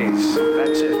separate ways.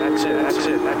 That's it, that's it, that's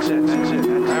it, that's it, that's it,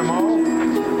 that's it. MO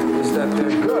is that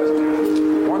they're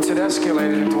good. Once it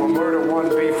escalated into a murder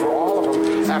 1B for all of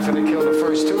them after they killed the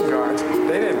first 2 guards,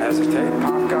 they didn't hesitate.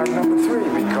 Pop guard number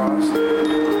 3 because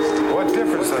what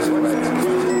difference does it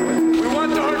make? We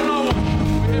want to hurt no one.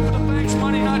 We're here for the bank's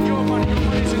money, not your money. Your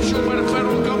money's insured by the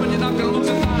federal government. You're not going to lose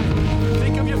a dime.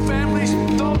 Think of your families.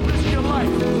 Don't risk your life.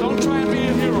 Don't try and be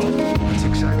a hero. That's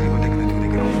exactly what they're going to do.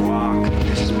 They're going to walk.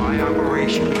 This is my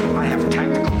operation. I have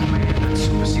tactical command that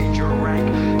supersedes your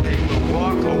rank. They will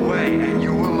walk away and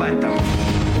you will let them.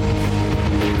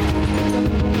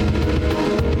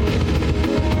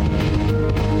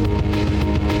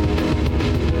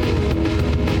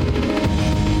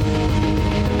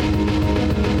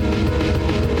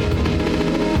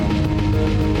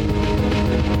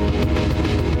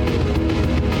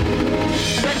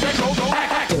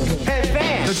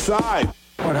 Inside.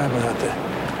 What happened out there?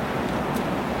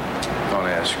 Don't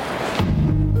ask.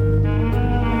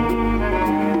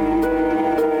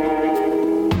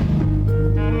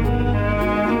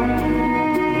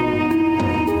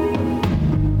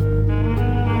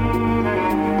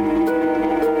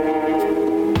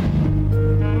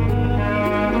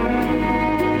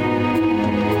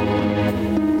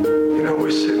 You know,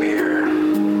 we're sitting here.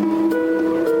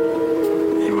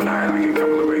 You and I are like a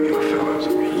couple of regular fellas. I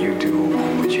mean, you do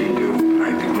what you do. I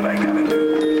do what I gotta do.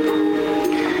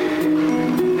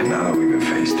 And now that we've been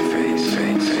face to face.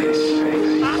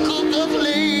 I could just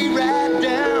lay right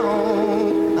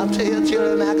down. I'll tell you,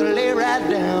 children, I could lay right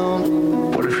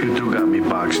down. What if you do got me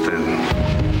boxed in?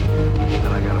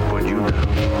 Then I gotta put you down.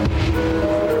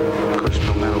 Because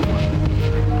no matter what,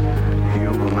 you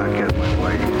will not get my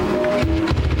way.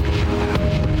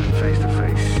 Face to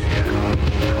face, yeah.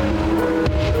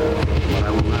 But I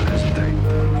will not hesitate.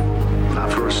 Not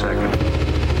for a second.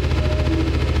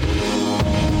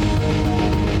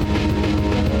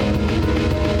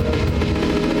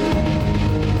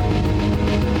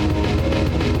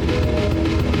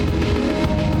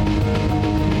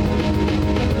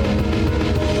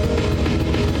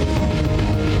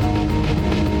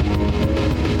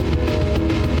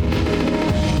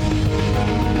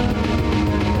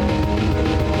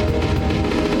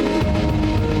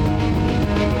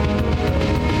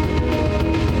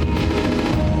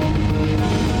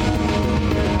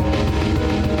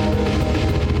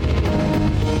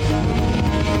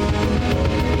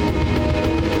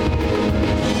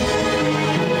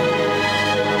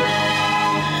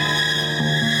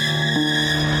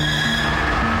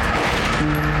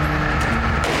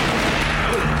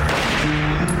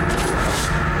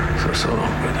 So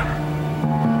with him.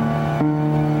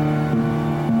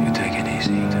 You take it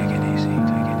easy, take it easy,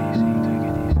 take it easy, take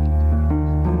it easy.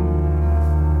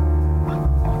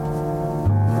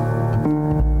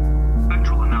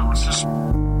 Spectral analysis.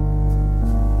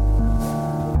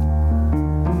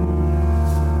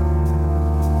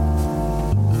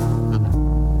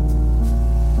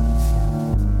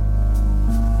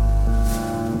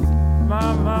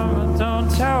 My mama don't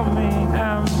tell me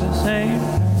I'm the same.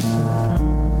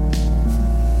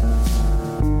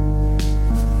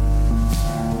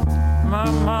 My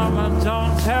mama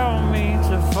don't tell me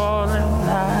to fall in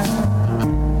line.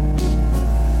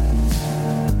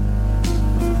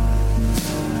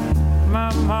 My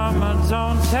mama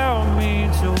don't tell me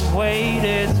to wait,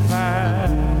 it's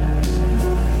fine.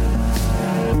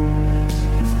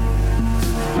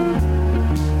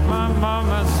 My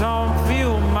mama don't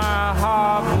feel my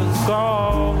heart was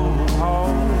gold.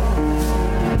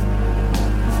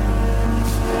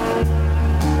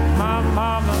 My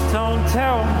mama don't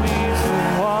tell me to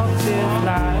walk this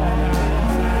line.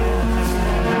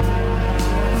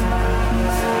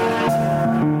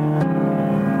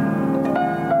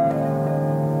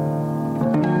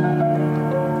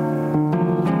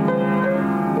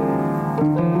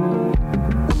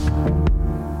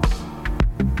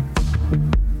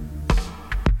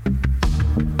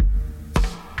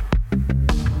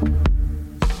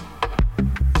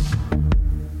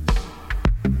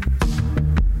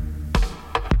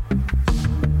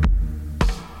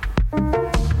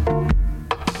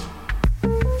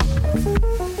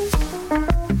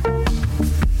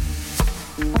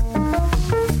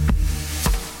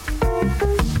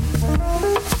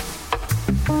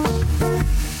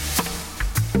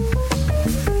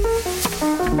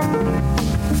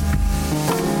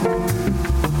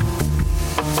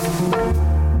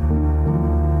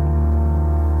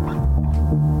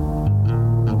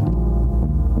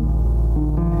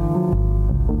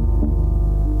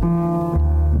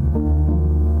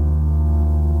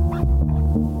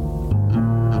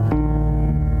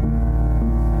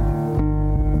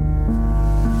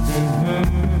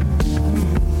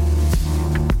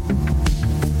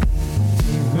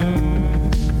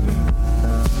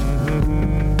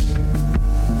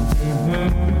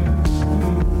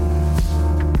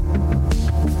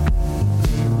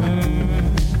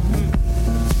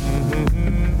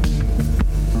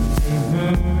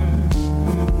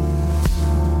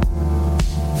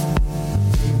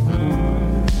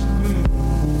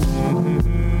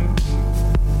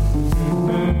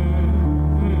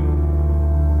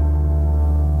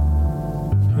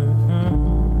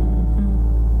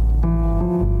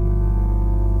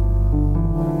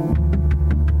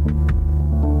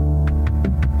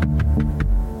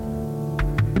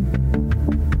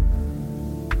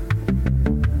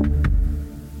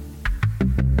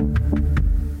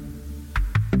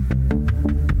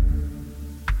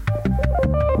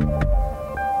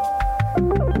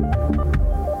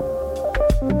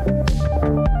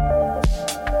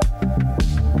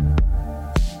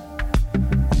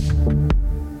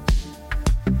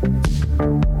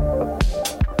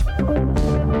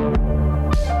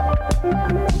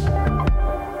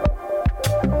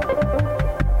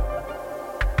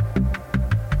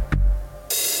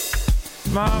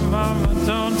 My mama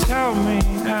don't tell me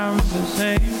I'm the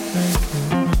same thing.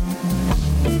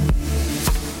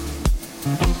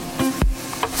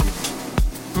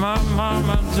 My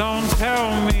mama don't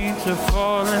tell me to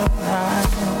fall in line.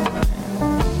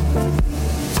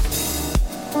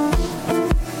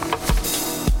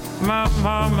 My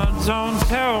mama don't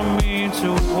tell me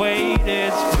to wait,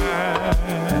 it's fine.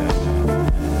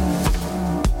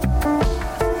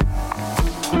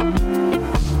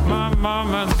 My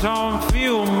mama don't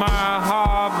fill my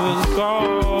heart with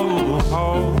gold.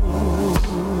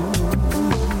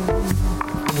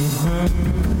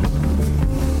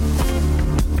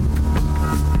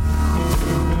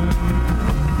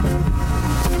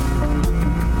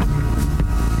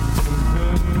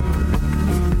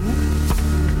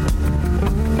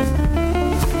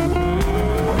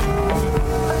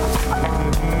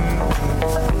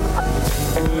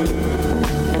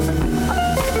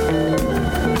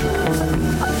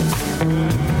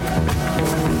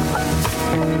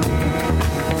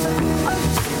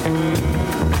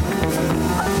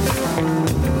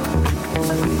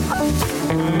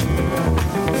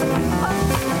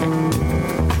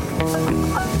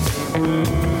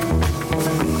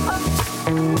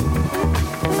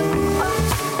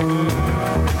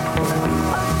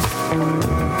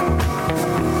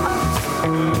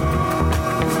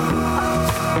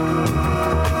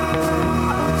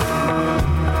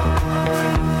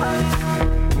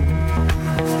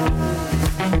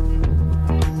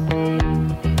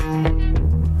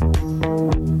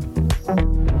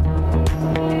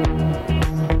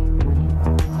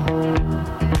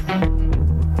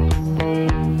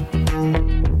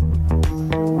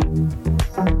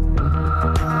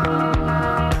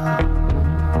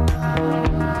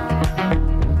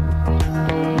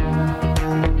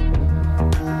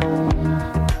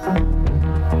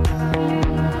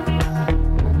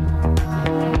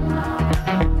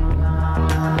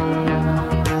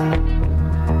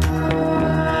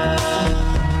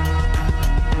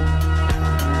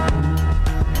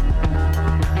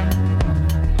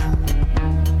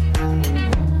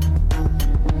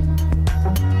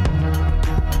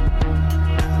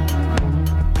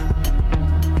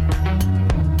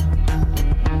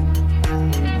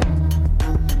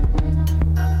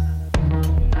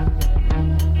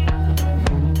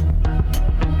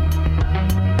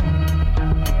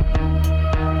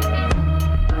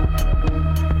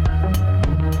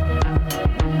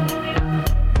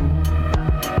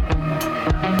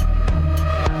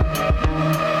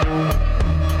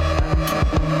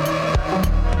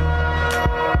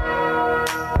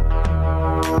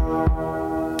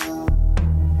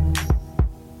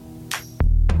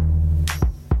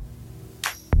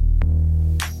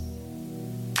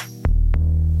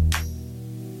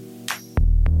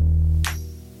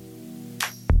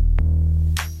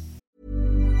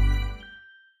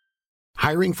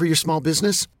 Hiring for your small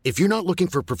business? If you're not looking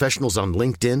for professionals on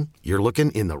LinkedIn, you're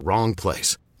looking in the wrong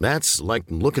place. That's like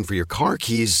looking for your car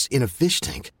keys in a fish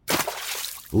tank.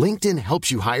 LinkedIn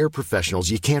helps you hire professionals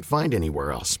you can't find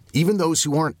anywhere else, even those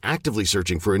who aren't actively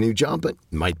searching for a new job but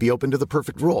might be open to the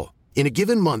perfect role. In a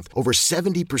given month, over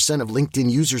 70% of LinkedIn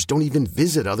users don't even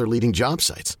visit other leading job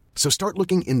sites. So start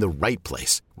looking in the right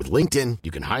place. With LinkedIn,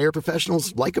 you can hire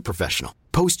professionals like a professional.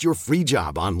 Post your free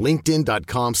job on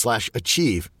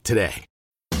linkedin.com/achieve today.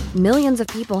 Millions of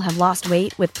people have lost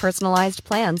weight with personalized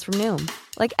plans from Noom.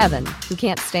 Like Evan, who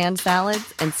can't stand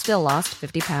salads and still lost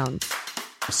 50 pounds.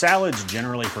 Salads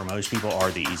generally for most people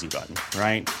are the easy button,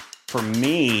 right? For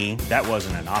me, that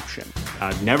wasn't an option.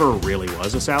 I never really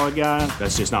was a salad guy.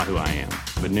 That's just not who I am.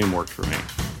 But Noom worked for me.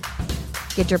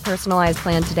 Get your personalized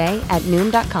plan today at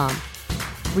Noom.com.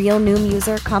 Real Noom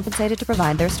user compensated to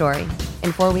provide their story.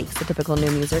 In 4 weeks, the typical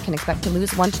Noom user can expect to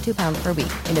lose 1 to 2 pounds per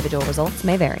week. Individual results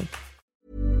may vary.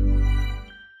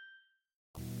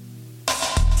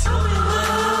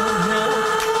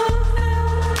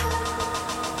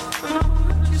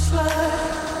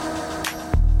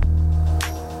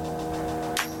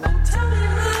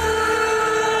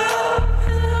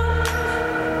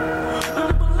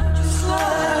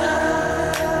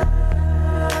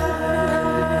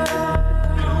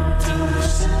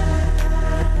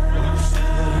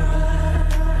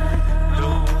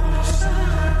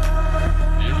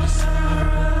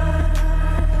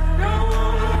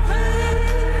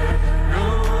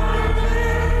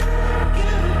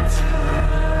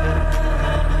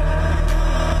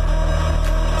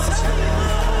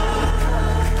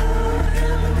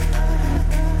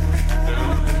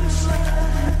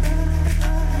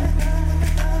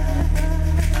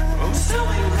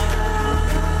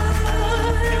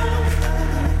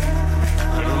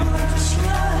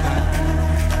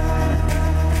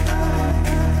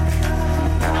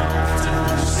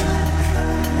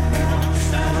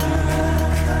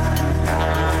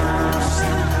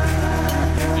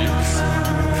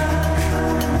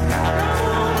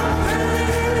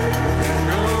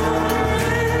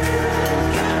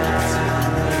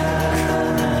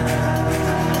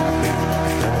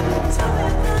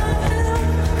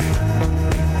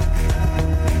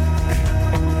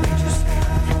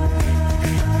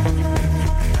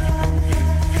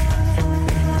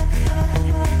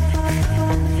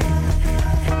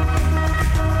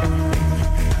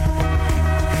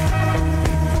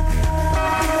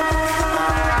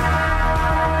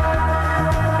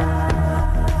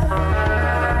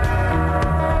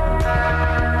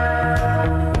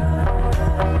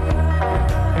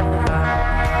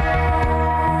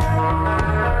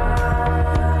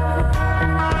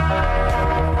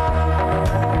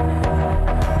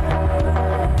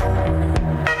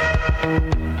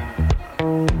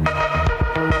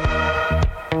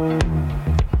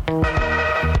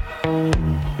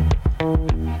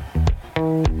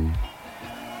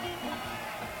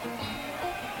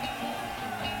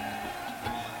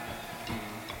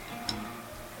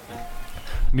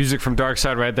 Music from Dark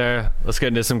Side right there. Let's get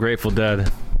into some Grateful Dead.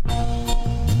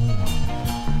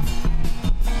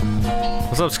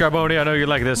 What's up, Scarboni? I know you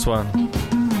like this one.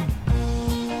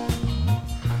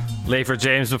 Late for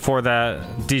James before that.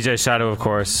 DJ Shadow, of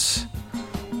course.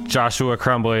 Joshua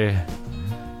Crumbly.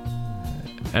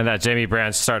 And that Jamie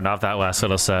Branch starting off that last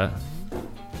little set.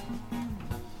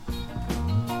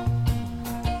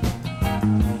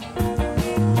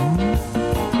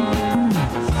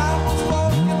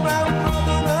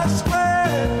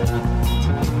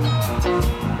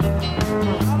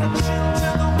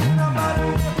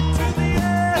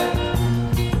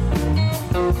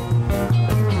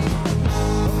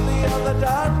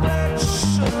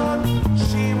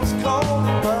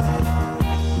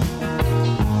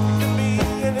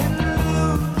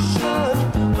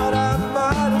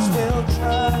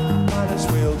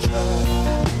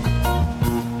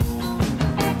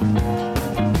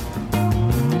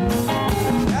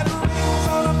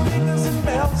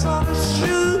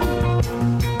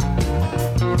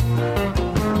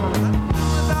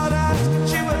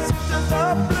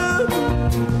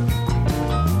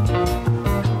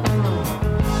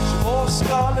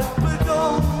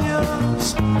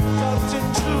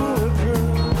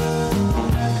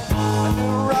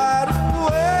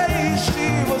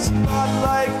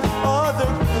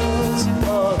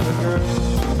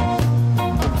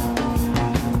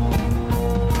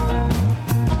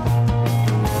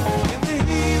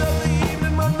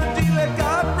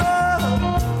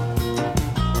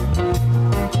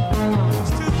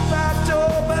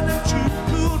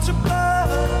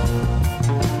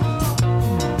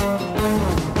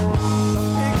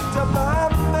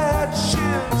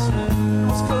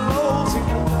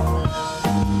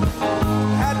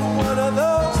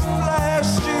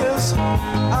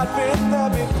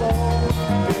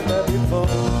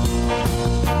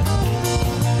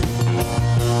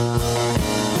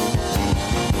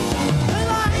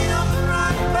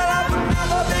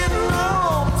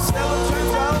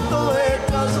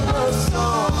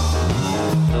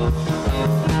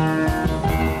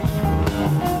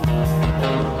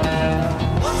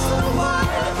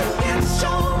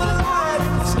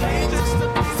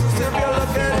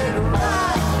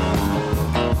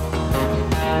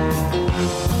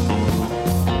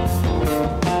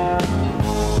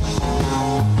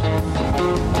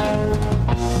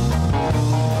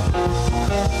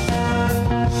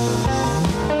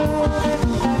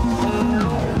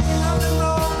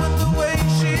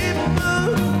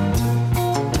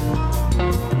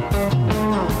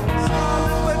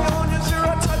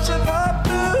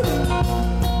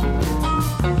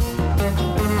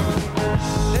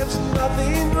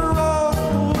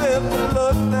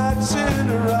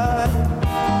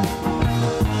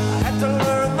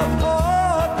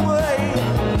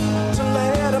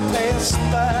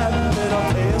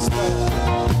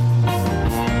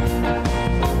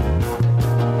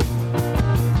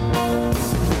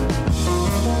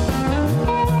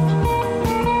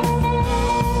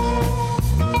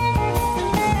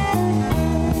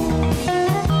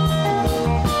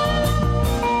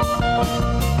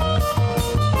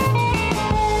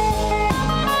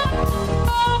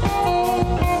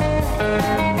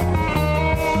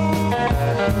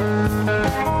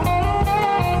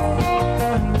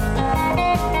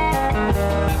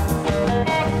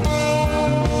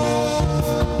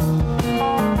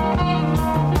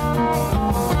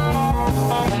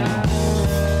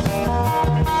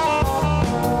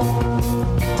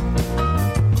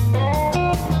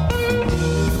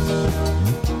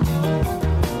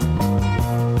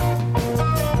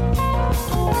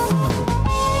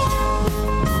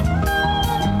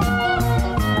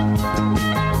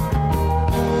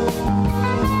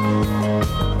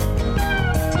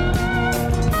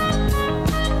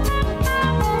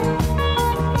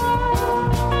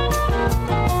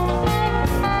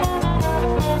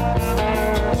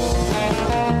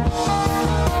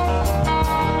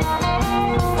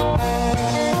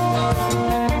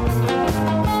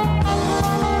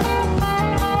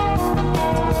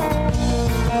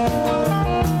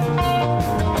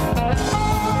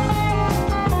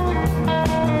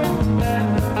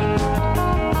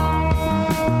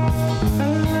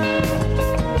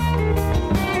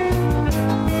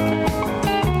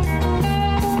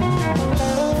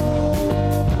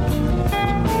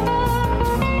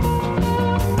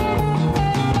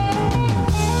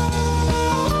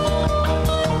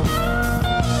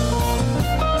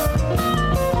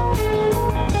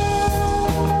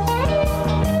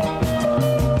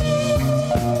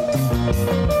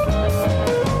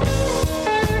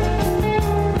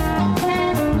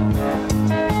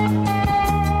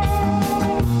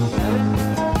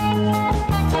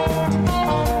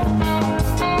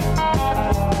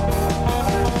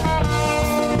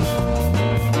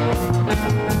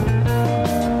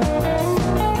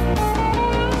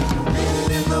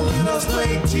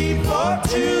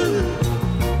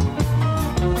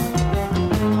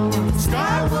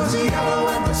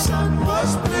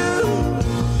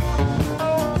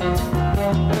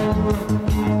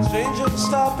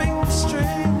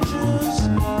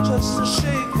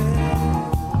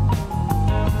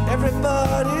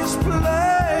 what is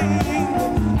playing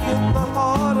in the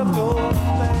heart of your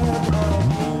man,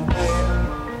 oh man.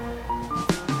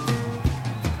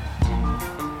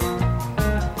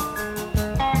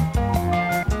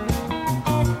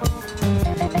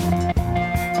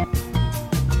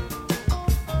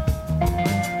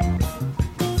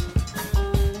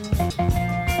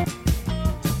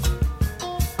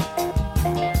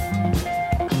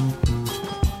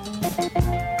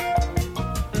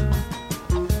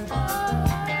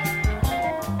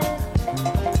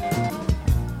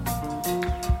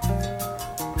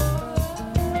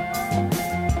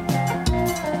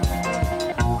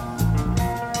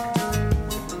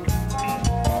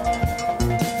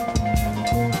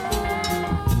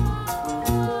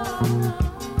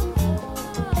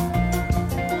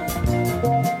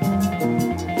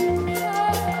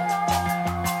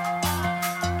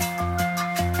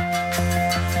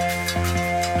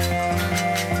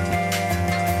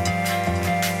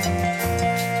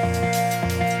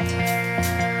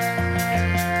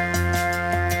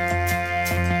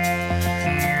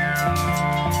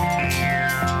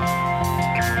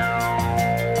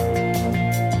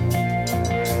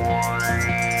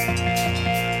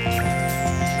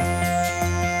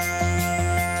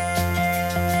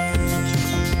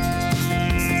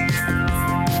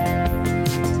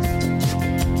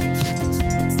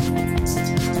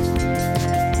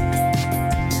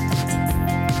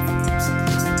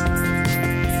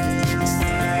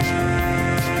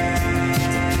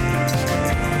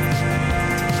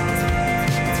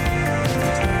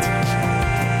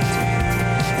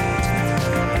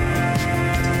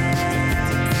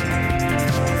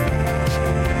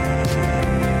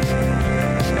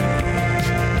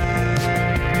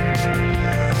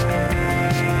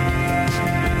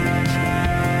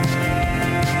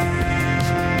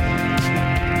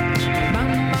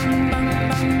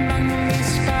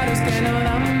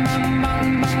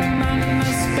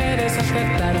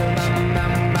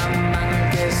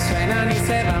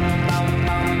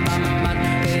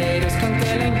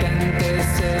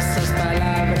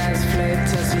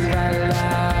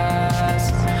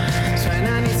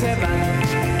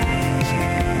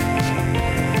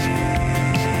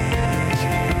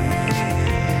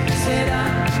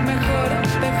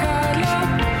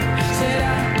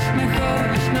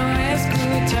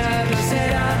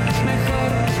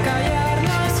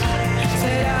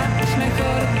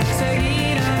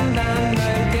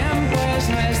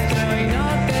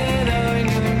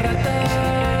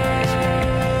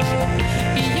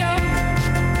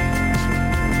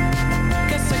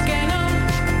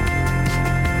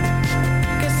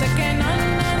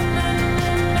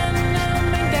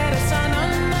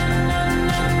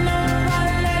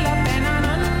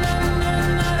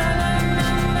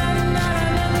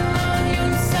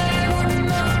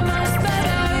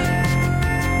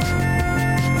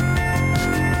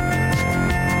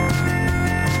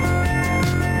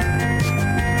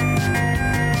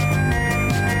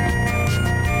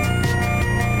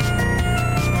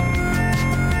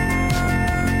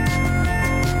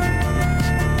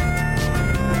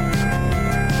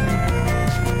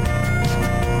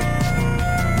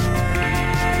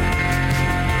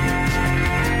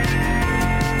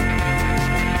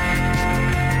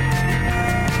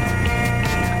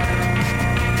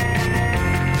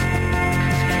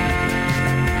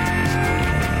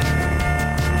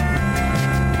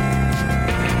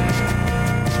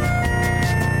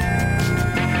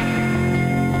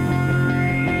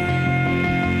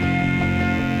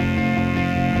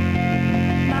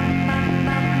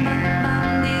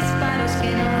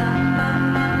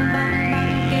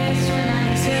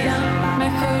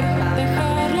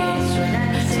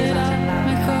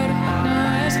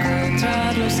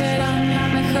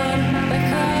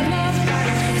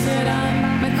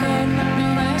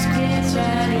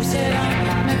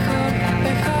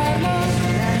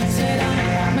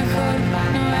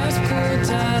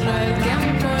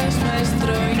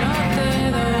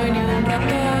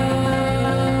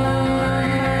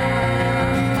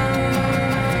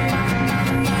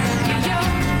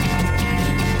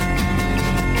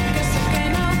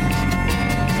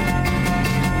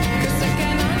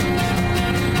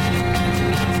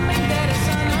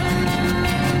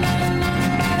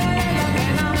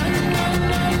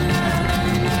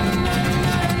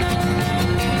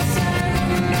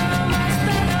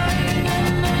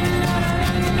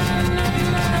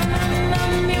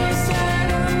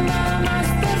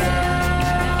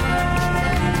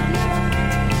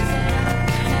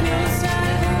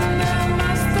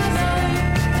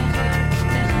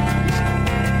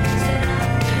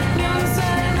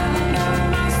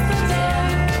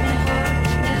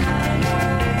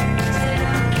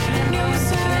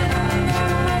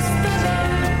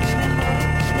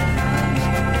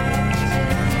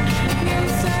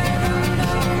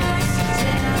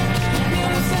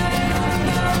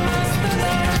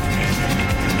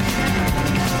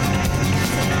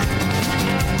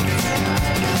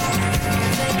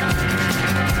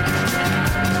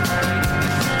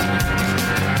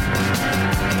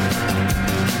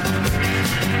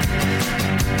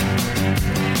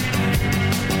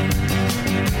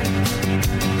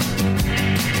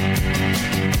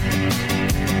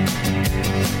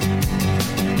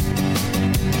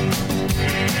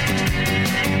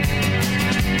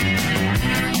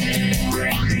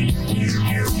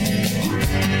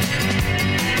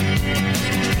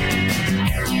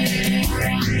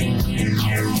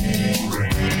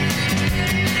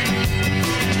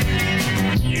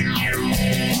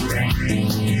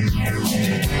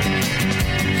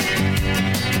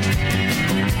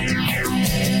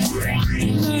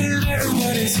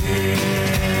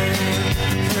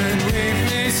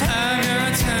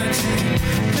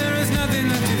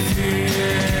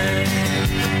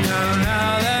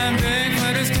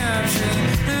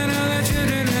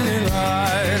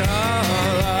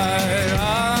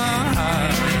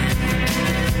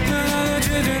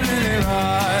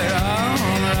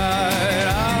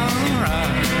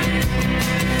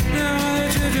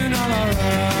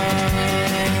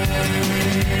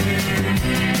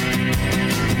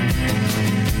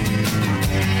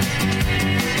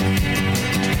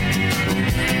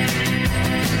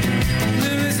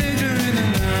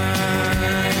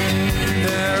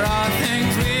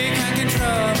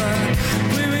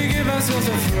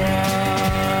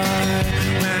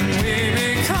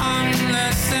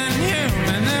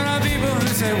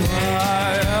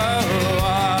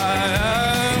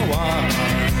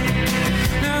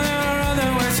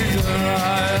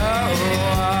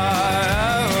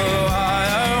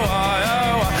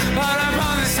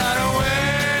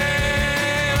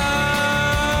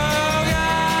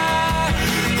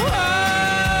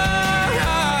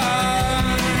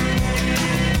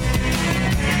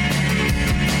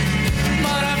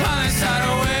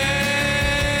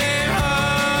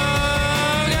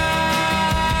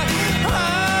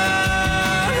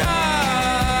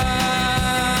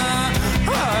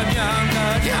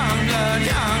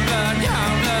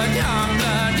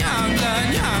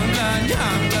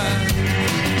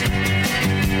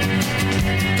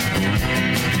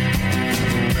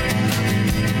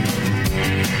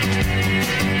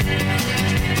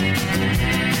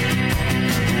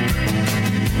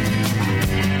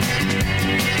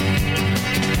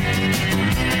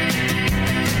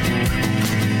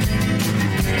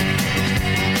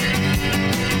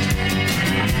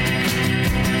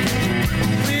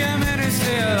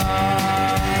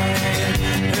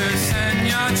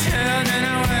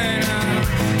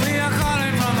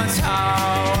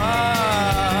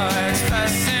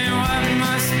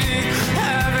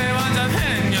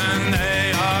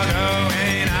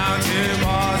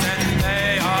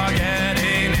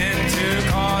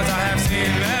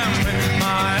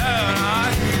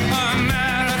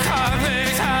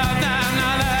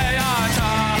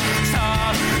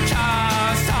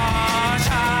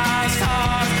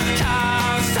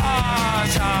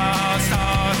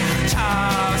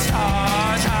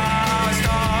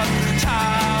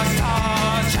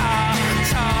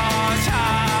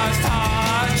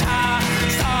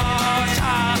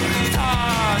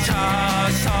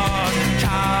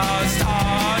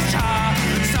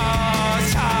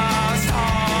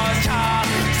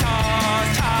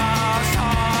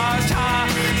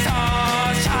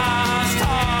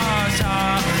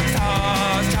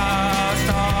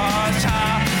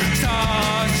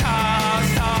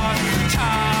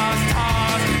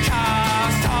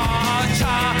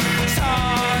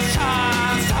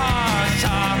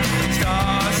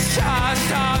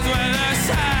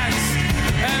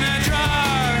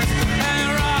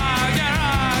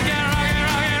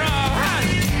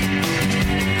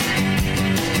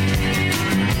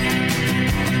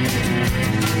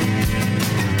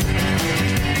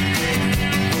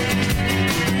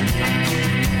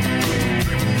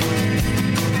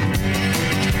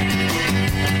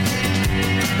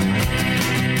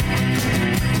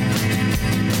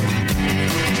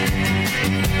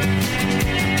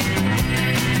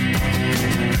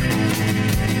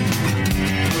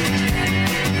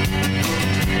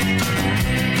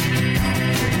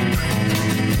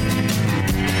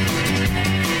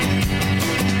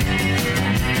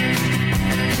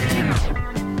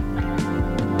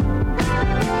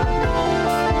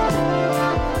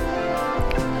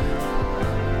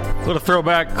 Little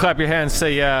throwback, clap your hands,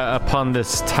 say yeah upon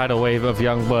this tidal wave of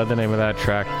Youngblood, the name of that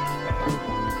track.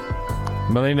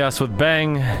 Melina with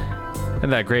Bang,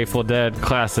 and that Grateful Dead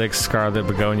classic, Scarlet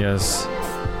Begonias.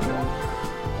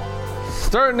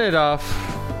 Starting it off,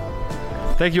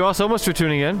 thank you all so much for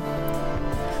tuning in.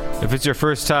 If it's your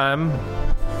first time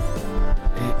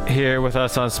here with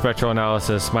us on Spectral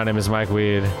Analysis, my name is Mike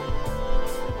Weed.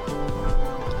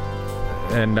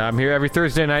 And I'm here every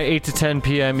Thursday night, 8 to 10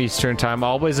 p.m. Eastern Time,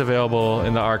 always available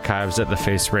in the archives at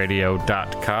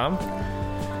thefaceradio.com.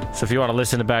 So if you want to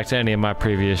listen back to any of my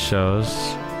previous shows,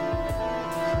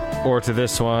 or to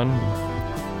this one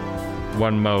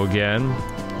mo again,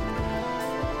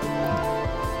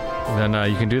 then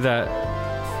you can do that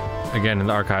again in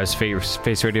the archives,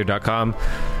 faceradio.com.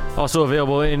 Also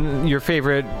available in your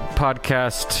favorite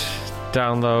podcast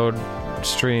download,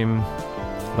 stream,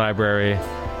 library,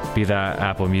 be that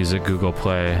Apple Music, Google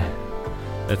Play,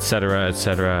 etc.,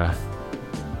 etc.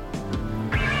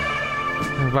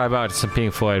 Vibe out to some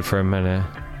Pink Floyd for a minute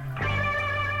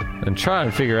and try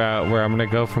and figure out where I'm going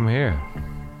to go from here.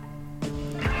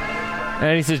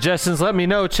 Any suggestions, let me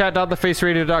know.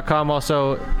 Chat.thefaceradio.com.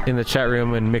 Also in the chat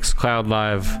room and Mixcloud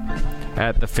Live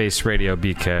at The Face Radio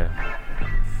BK.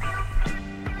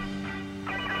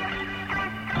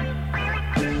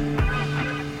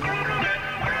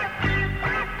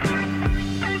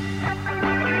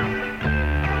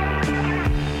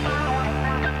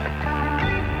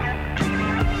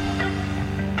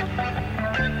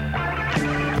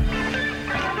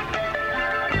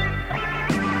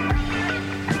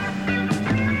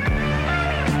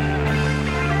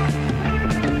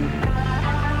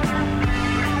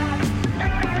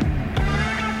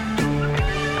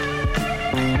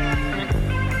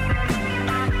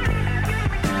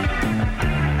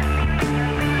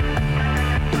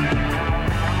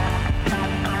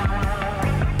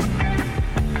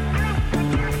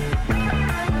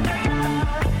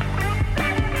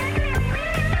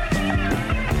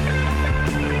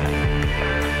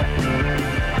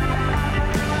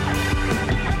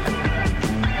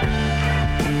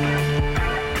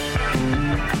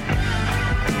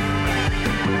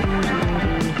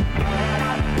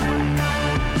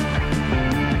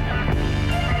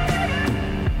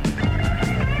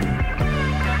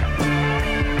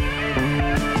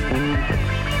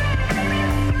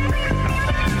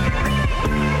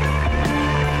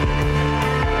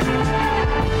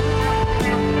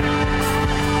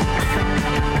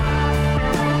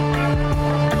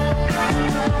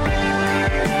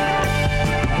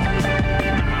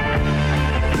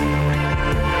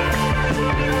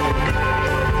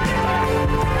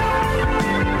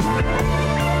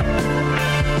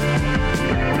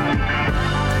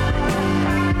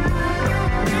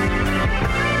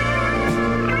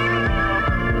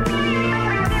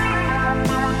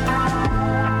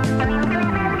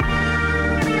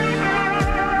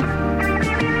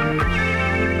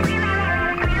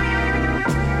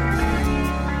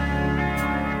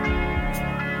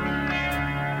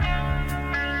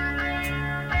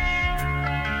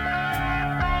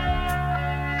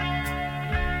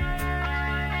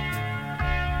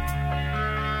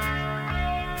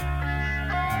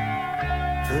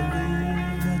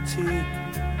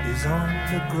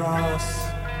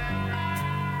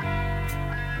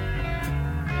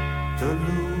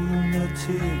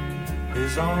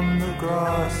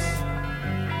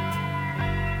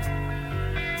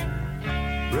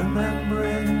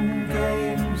 Remembering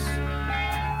games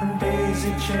and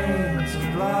daisy chains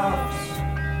and laughs.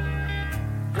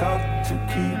 Got to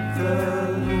keep the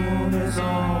loonies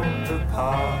on the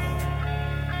path.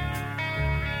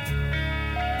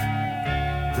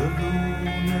 The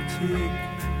lunatic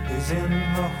is in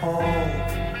the hall.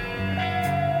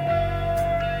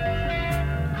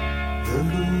 The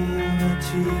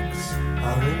lunatics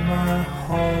are in my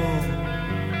hall.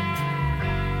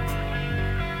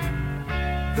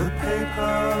 The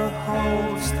paper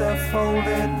holds their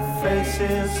folded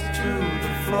faces to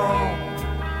the floor.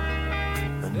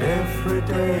 And every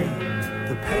day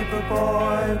the paper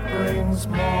boy brings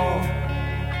more.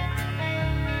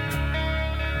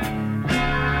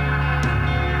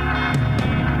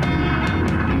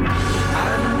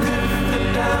 And if the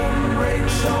dam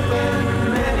breaks open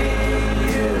many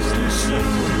years too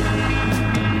soon,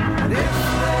 and if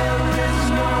there is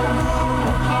no room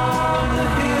upon the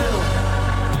hill,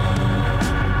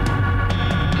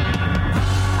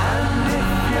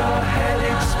 your head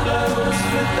explodes,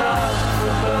 the dark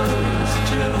forebodings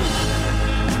too.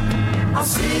 I'll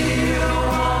see you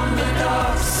on the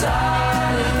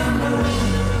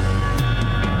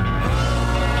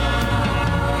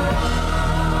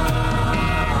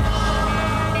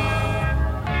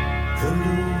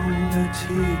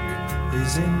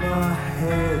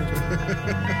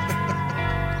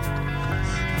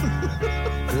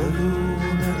The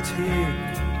lunatic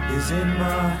is in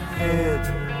my head.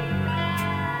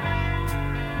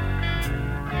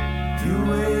 You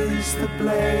raise the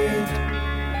blade,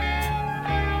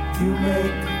 you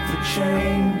make the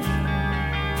change,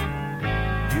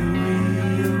 you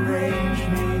rearrange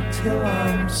me till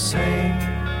I'm sane.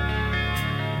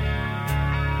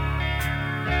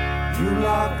 You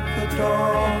lock the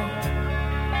door,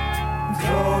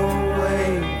 throw away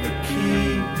the key.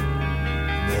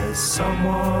 There's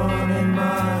someone in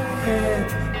my head,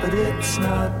 but it's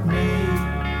not me.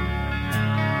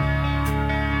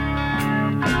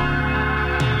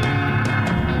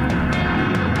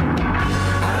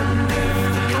 And if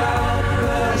the cloud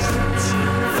bursts,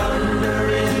 thunder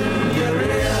in your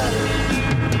ear,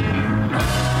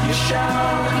 you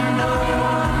shout and no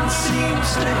one seems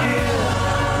to hear.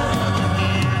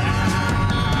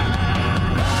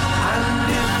 And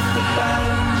if the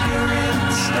band you're in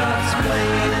starts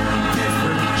playing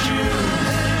different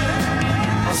tunes,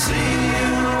 I'll see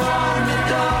you on the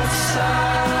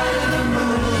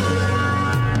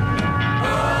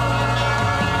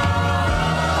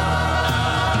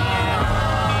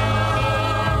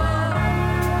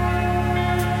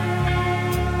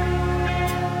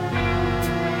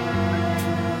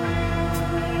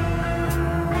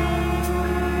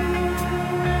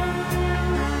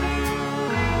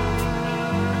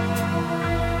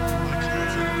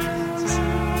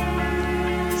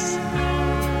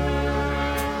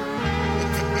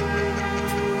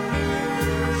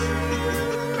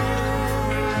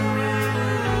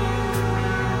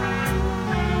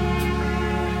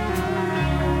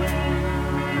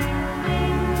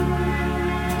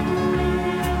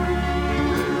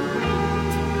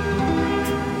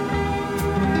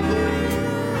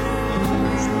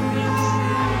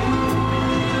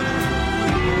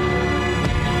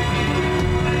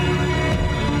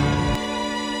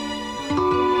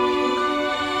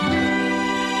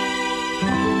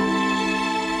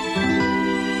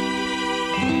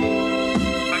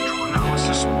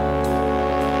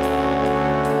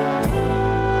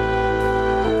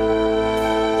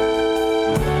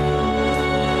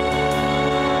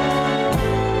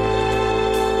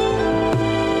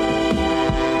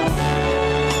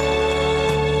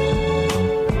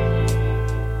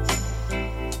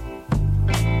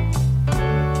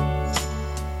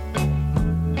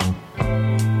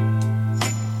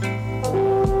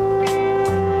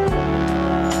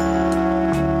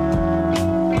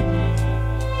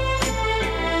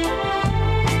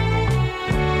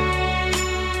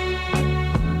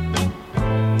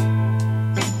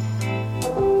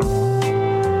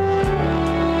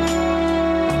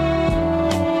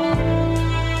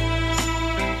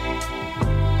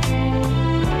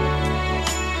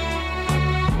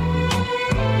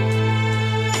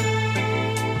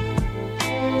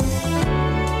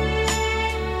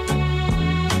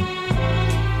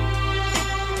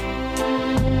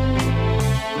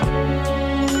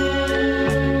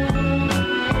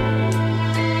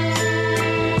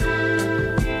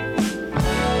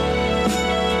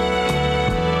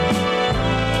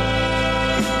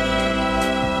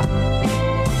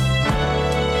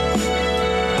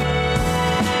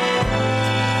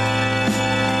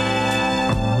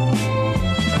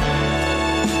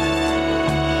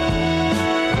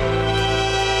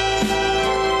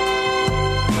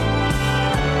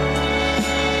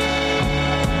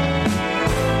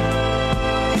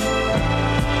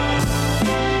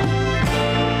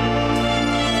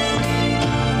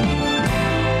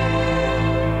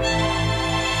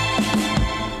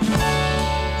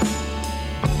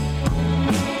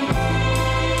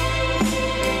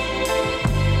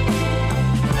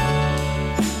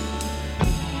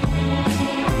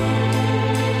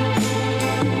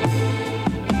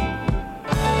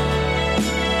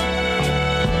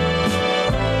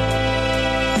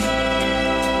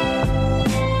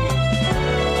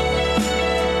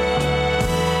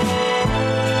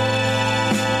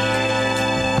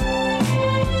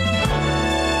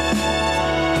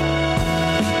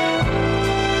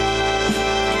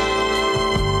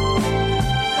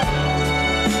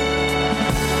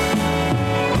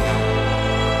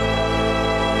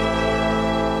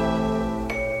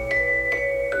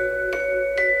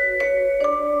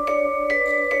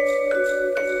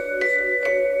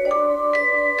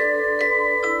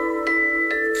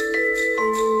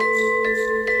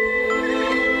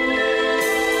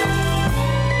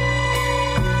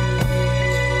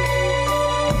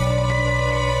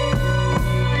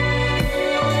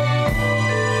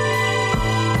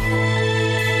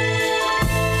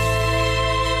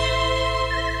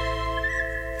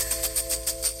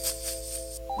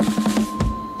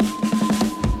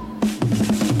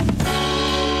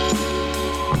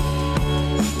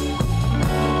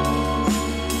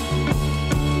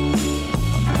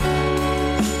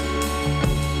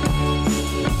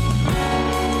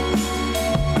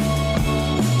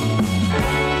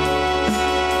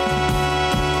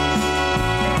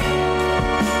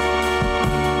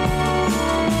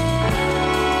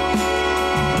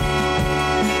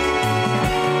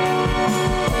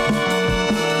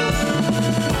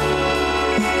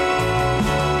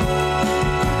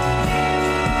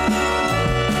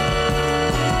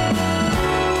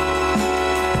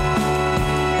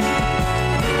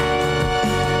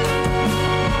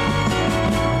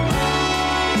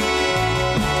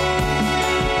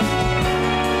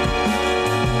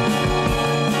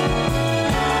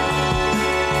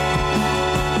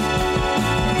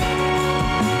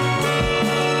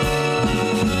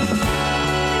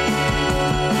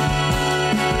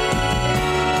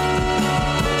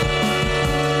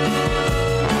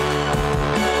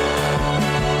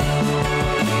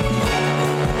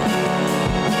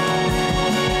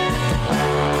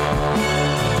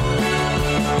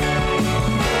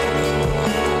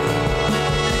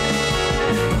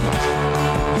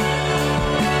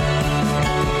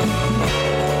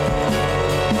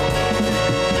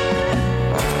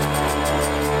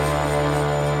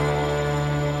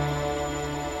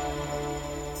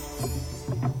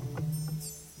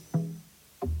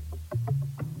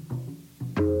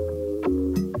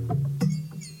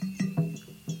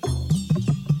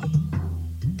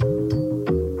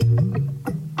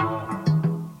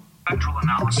Spectral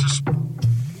analysis.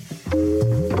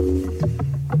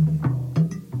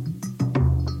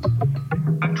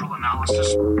 Spectral analysis.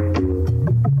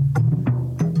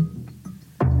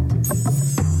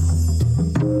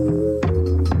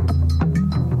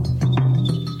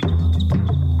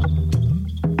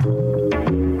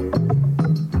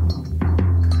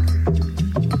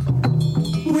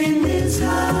 Wind is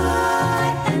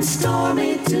high and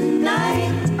stormy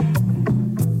tonight.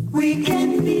 We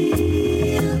can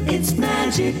feel its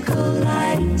magical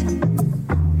light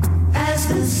as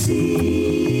the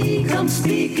sea comes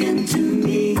speaking to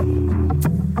me.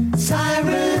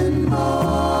 Siren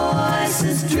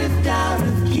voices drift out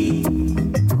of key.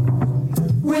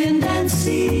 Wind and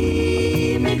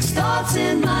sea mix thoughts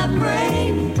in my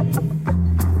brain.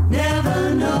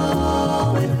 Never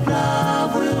know if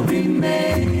love will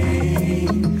remain.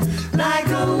 Like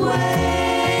a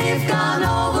wave gone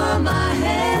over my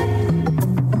head.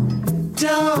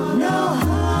 Don't know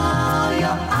how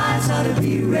your eyes ought to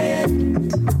be read.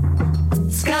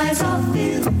 Skies are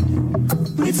filled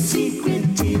with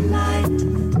secret delight.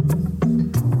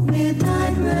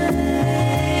 Midnight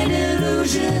rain,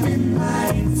 illusion and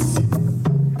lights.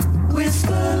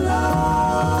 Whisper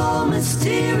low,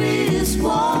 mysterious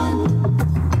one.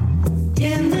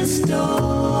 In the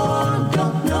storm,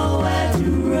 don't know where to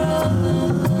run.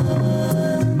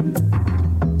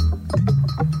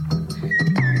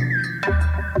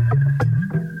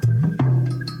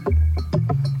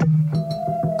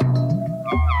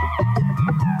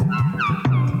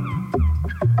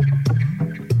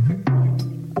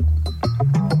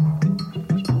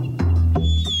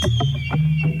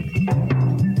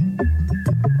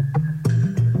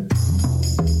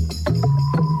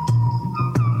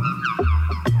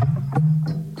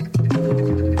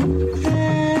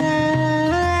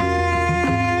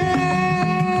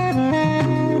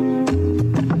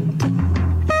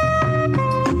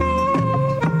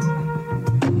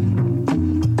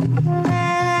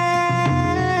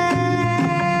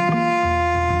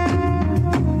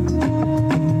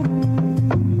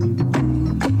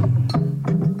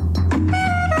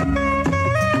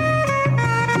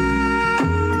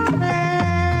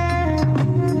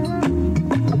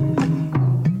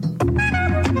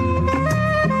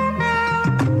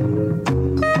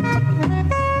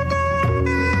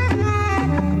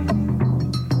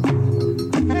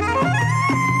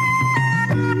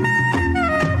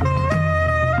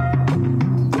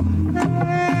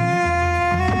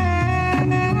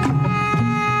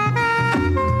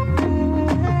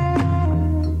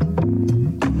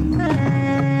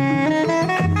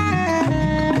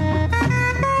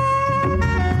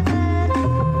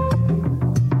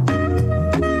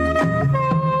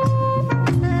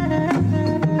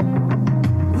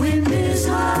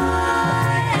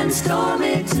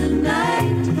 Stormy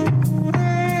tonight,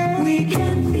 we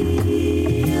can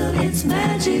feel its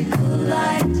magical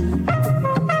light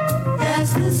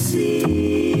as the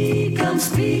sea comes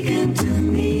speaking to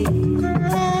me.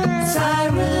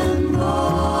 Siren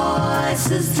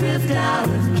voices drift out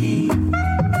of key.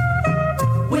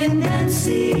 Wind and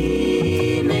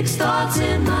sea mix thoughts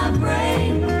in my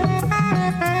brain.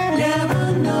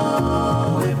 Never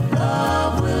know if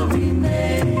love will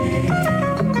remain.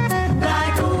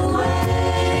 Like a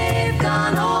wave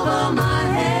gone over my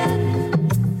head.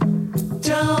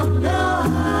 Don't know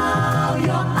how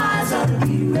your eyes ought to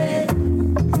be read.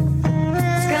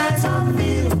 Skies are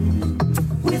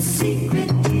filled with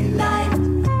secret delight.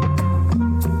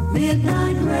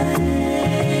 Midnight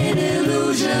rain,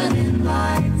 illusion in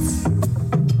lights.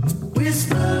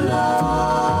 Whisper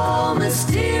love.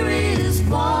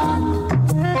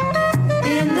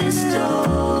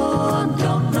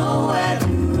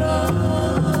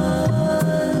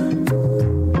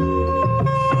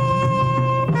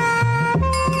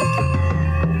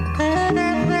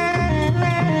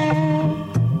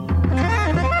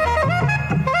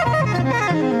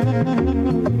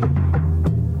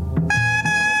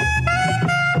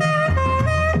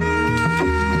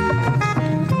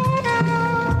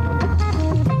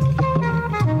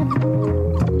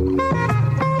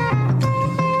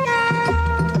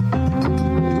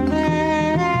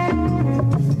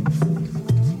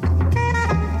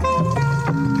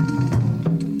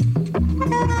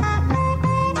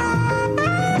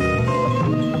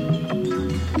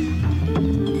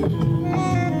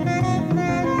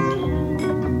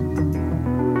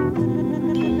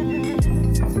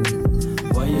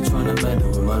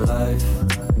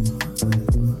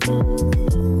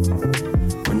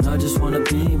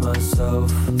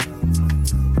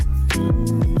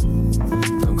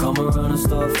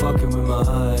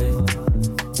 my high.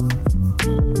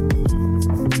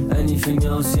 Anything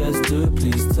else, yes, do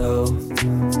please tell.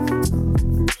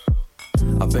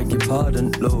 I beg your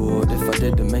pardon, Lord, if I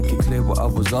didn't make it clear what I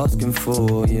was asking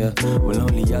for, yeah. Well,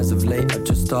 only as of late, I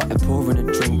just started pouring a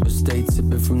drink, but stayed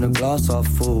sipping from the glass half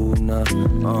full, nah.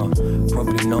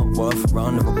 Probably not worth a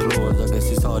round of applause, I guess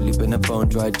it's hardly been a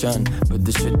bone-dry Jan. But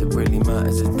the shit that really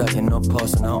matters is that you're not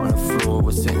passing out on the floor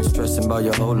or sitting stressing about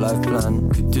your whole life plan.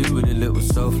 Could do with a little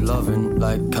self-loving,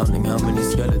 like counting how many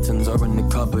skeletons are in the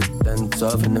cupboard, then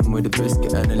serving them with a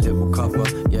biscuit and a little cuppa,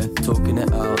 yeah, talking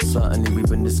it out. Certainly we've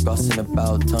been discussing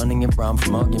about turning it round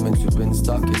from arguments we've been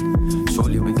stuck in.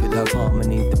 Surely we could have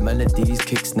harmony. The melodies,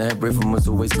 kick, snare, rhythm was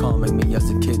always calming me as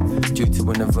a kid. Due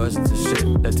to an aversion to shit,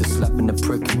 led to slapping the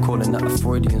prick and calling that a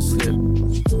Freudian slip.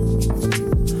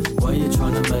 Why you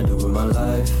trying to meddle with my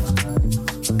life?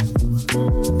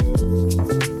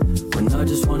 When I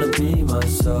just wanna be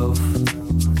myself.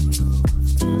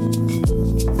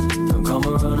 Don't come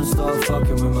around and start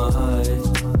fucking with my hide.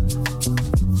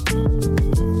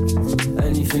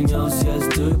 Anything else, yes,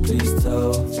 do please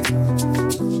tell.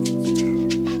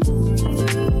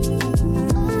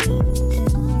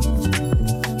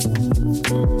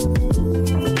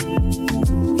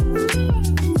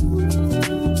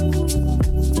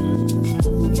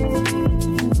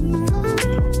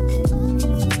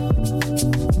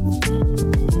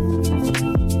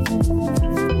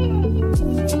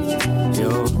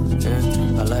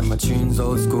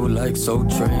 Like Soul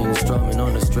Train, strumming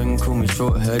on a string, call me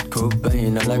short-haired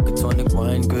Cobain. I like a tonic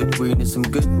wine, good weed and some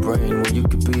good brain. Well, you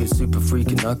could be a super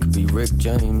freak and I could be Rick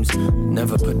James.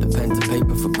 Never put the pen to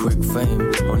paper for quick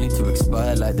fame, only to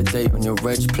expire like the date on your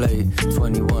reg plate.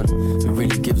 21, who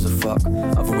really gives a fuck?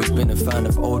 I've always been a fan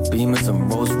of old Beamers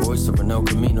and Rolls Royce or an El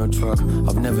Camino truck.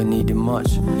 I've never needed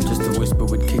much, just a whisper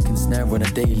with kick and snare on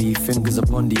a daily. Fingers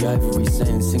upon the ivory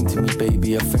saying, sing to me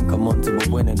baby, I think I'm onto a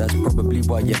winner. That's probably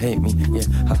why you hate me, yeah.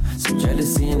 Some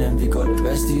jealousy and envy got the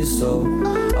best of your soul.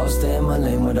 I'll stay in my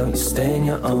lane, why don't you stay in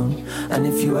your own? And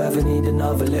if you ever need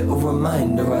another little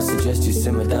reminder, I suggest you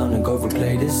simmer down and go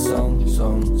replay this song.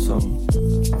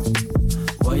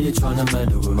 Why you trying to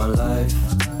meddle with my life?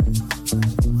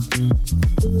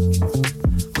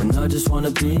 When I just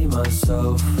wanna be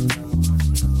myself.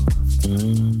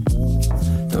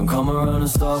 Don't come around and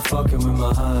start fucking with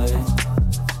my hide.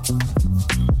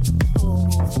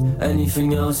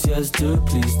 Anything else, yes, do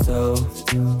please tell.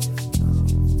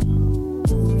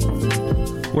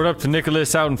 What up to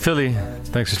Nicholas out in Philly?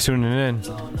 Thanks for tuning in.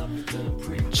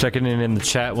 Checking in the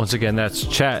chat. Once again, that's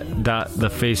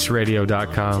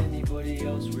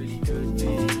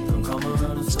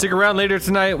chat.thefaceradio.com. Stick around later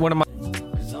tonight. One of my...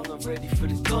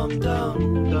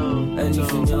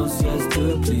 Anything else, yes,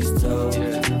 do please tell.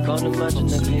 Can't imagine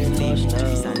that being lost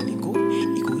now.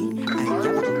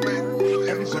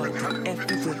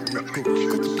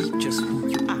 Got to be just who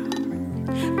you are.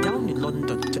 Down in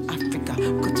London to Africa,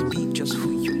 got to be just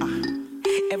who you are.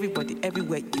 Everybody,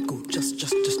 everywhere you go, just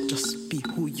be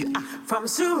who you are. From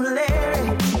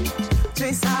Surulere to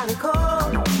Isariko,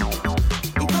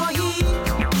 Ikoyi,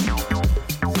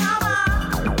 Yama.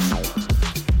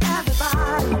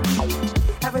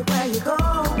 Everybody, everywhere you go,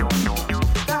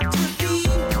 got to be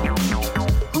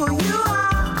who you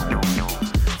are.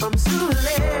 From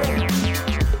Surulere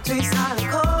to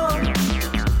Isariko.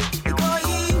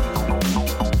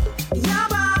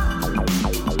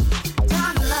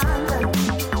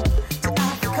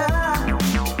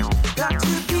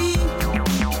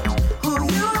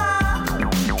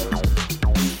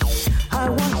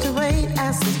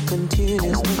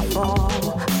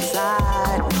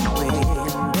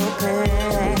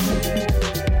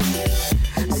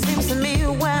 Seems to me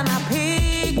when I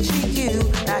picture you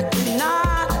that you're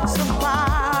not so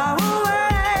far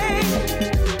away.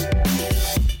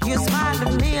 You smile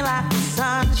at me like the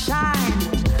sunshine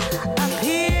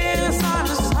appears on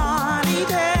a sunny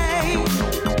day.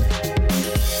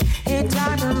 It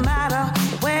doesn't matter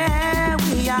where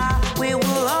we are, we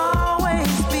will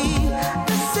always be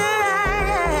the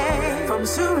same. From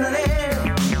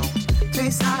Surulere to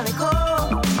Isariko.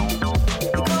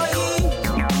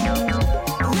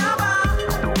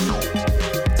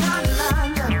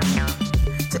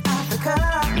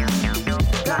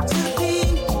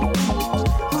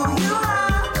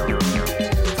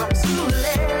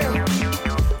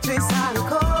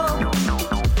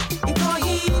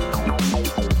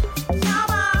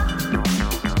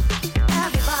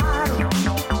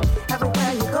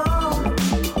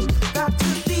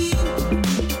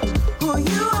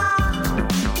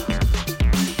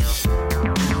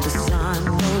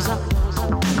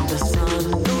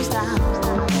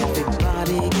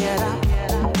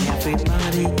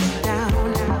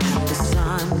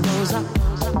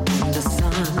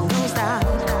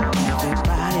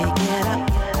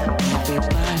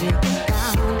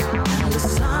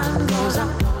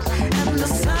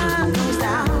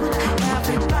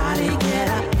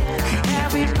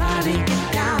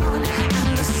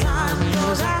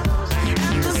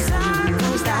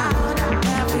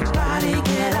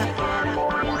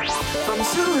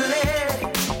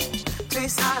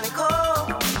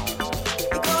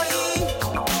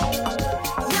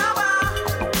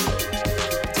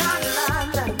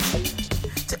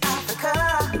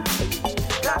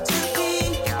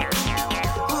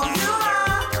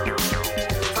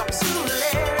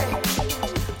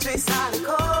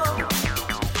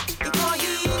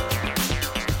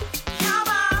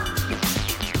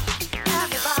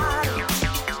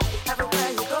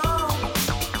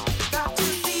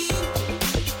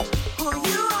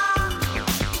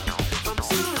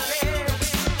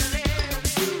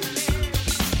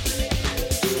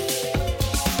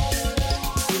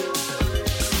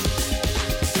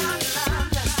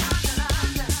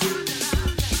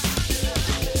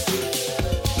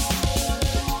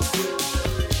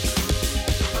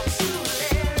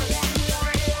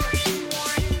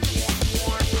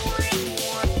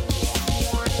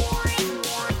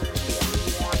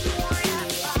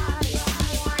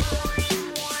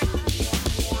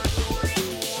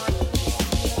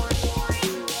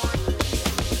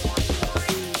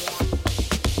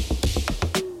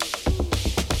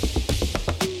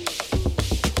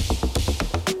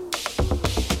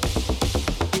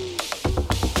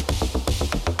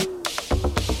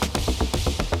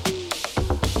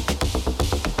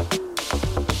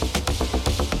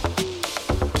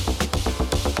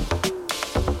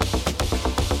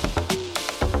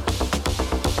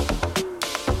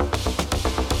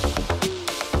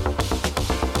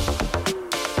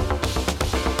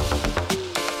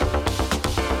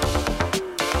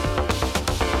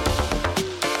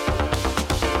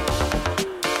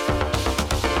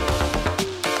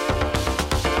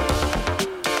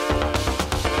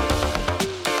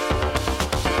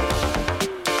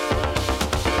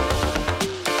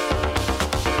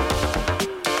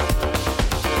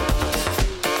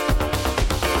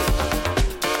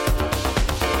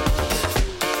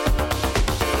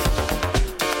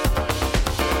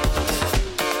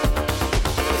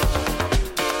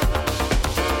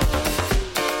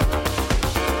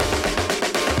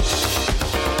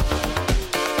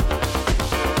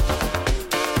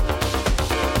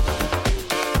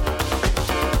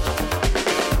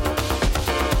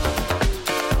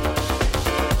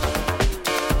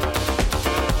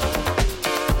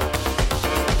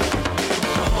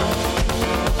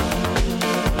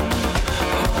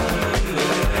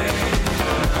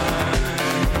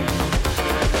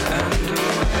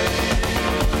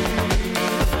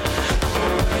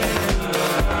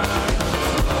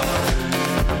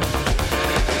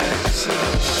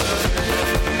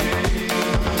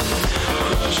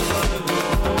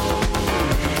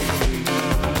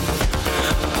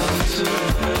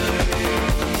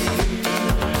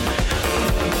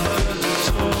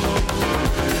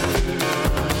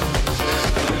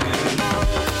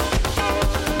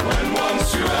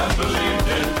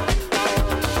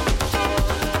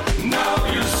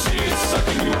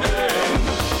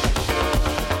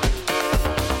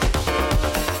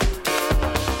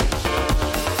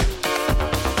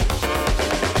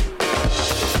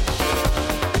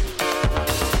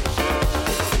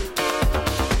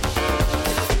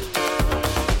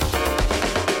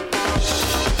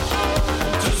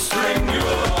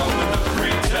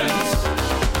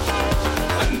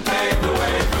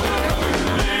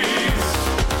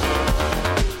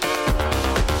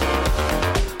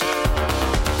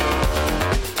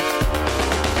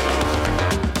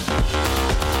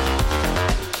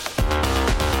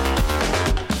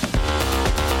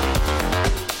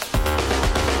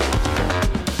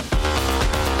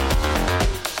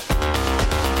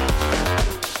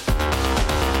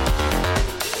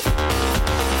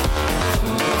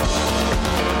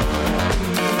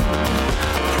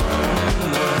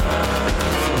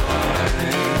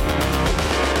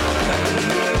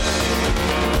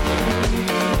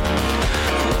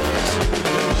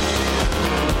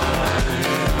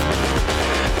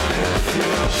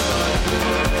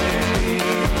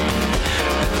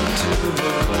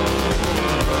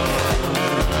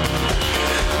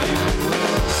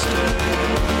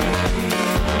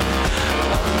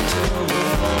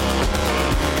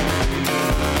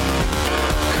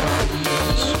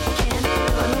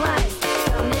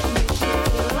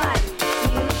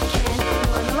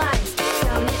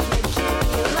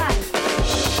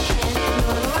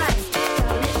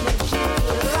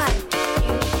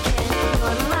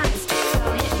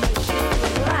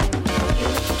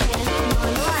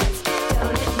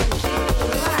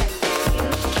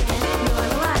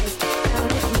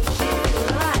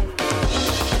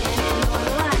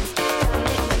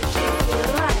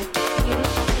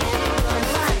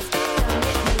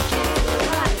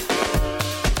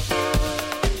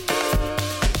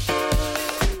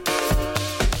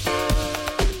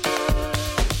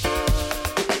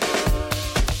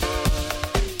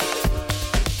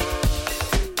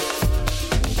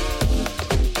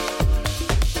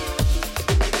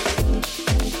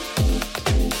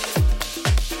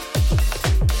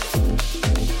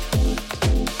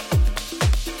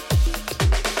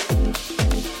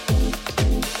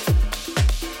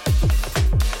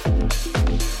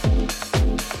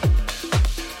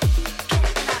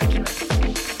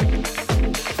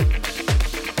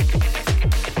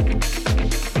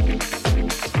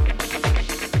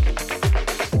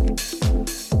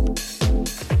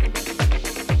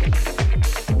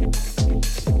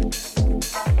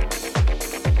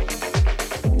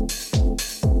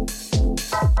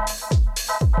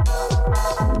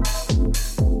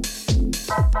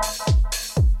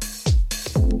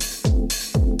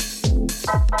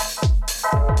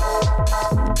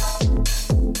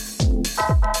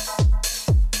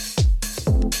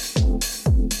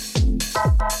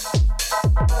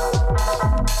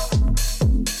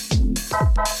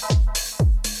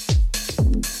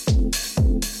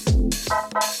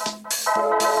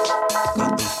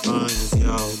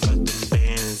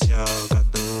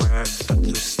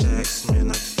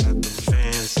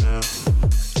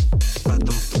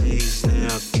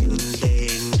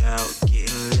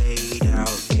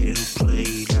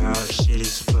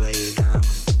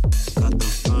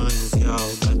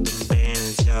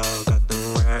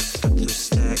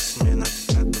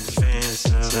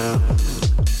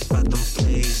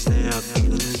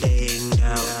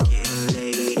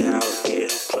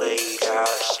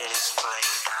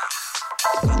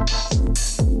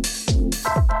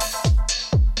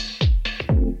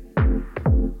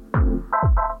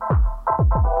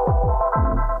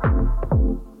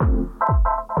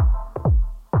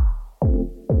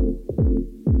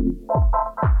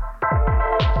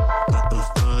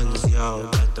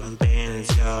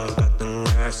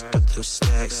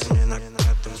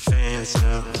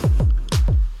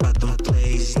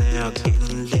 now,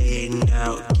 getting laid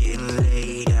out, getting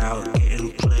laid out,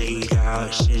 getting played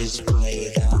out, shit is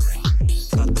played out.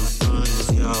 Got the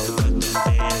funds, y'all, got the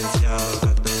bands, y'all,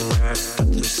 got the racks, got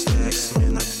the stacks, man,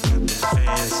 I got the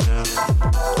fans now.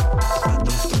 Got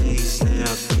the plays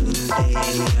now, getting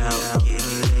laid out,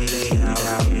 getting laid out,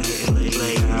 getting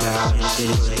played out, shit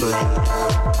is played out.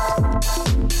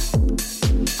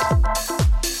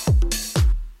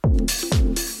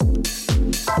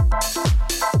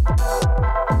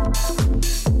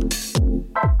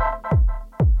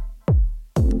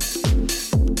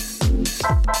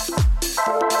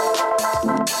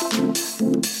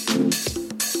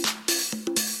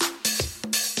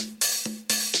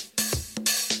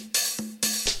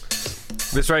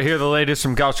 This right here, the latest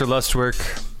from Goucher Lustwork.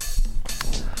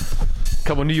 A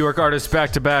couple New York artists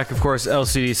back to back. Of course,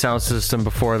 LCD Sound System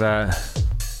before that.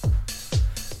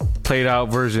 Played Out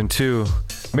version 2.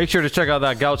 Make sure to check out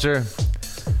that Goucher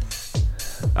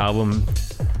album.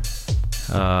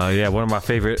 One of my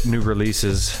favorite new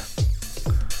releases.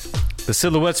 The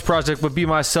Silhouettes Project would Be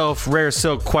Myself, Rare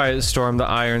Silk, Quiet Storm, The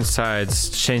Ironsides,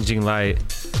 Changing Light.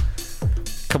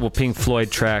 Couple Pink Floyd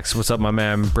tracks. What's up, my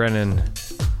man Brennan?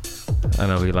 I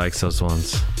know he likes those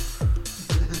ones.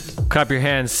 Clap your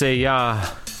hands, say yeah.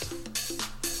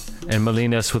 And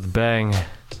Molinas with Bang.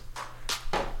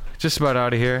 Just about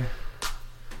out of here.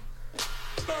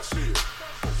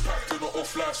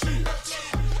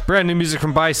 Brand new music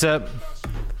from Bicep.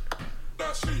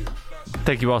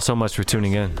 Thank you all so much for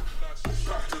tuning in.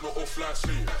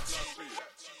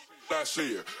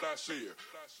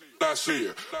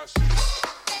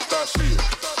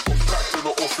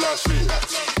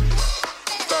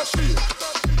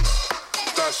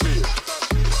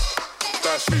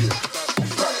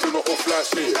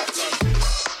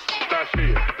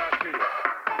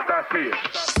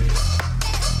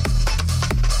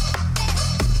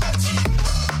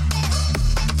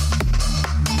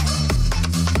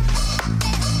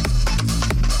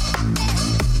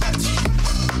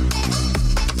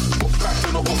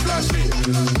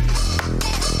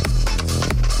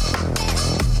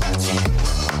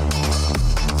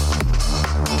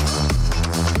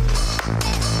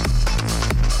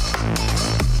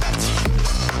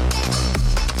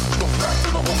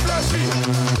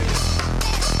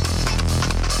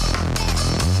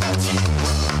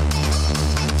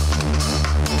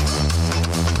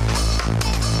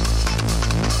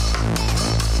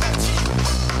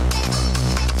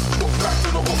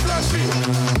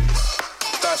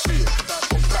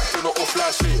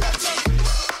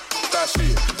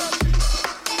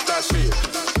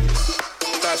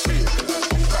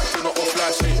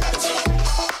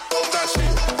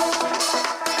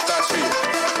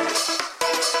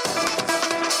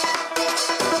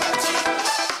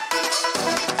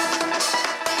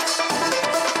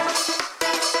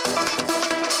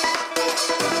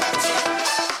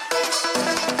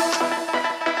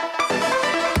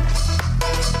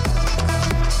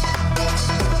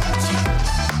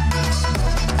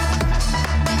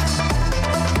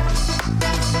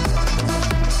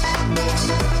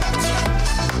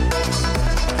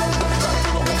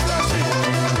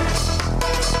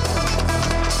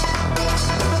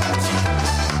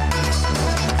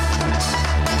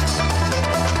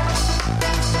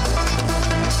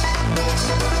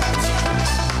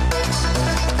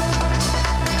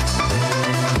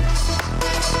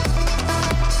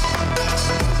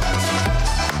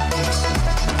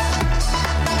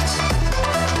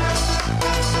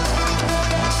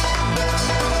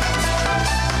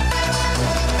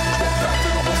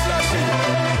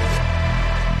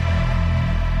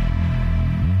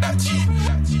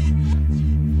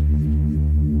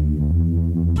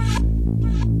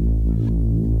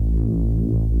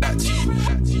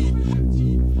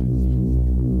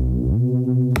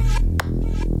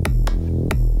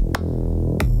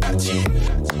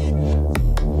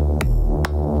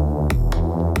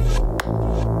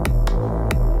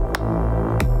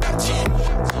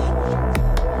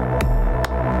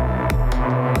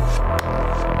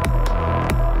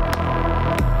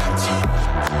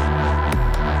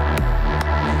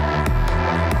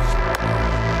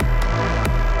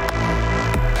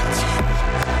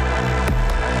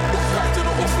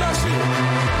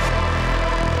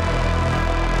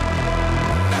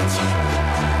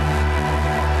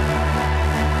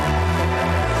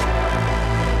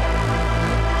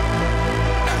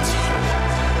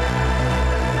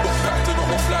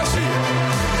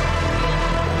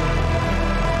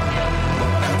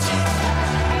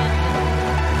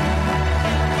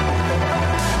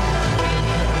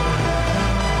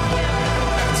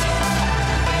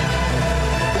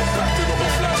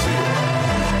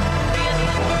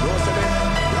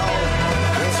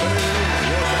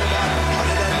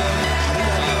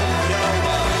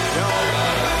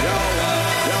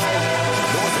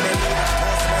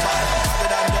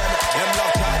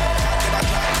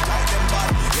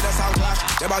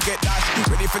 get dashed.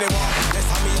 Ready for the war, yes,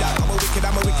 I mean that. I'm a wicked,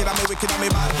 I'm a wicked, I'm a wicked, I'm a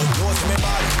bad. No, to me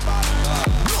bad.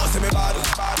 No, to me bad.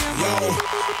 Yo,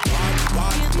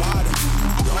 bad.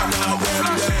 None of them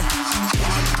there.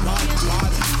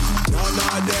 Bad. None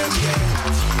of them there.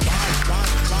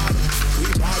 Bad. We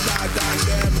badder than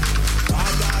them.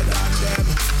 Badder than them.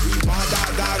 We badder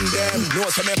than them. No,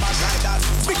 to me bad like that.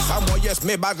 Big Sam boy, yes,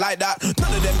 me bad like that.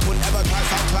 None of them could ever try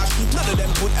sound clash. None of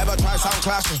them could ever try sound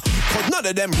clash. Cause none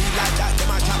of them real like that. Them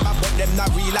a chat back, but them not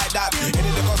real like that.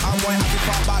 Any little sound boy happy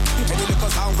fall back. Any little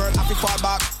sound girl happy fall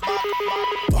back.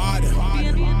 Bad.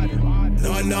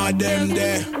 None of them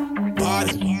there.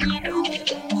 Bad.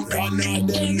 None of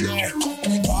them there.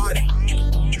 Bad.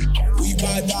 We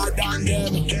badder than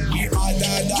them. We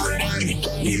badder than them.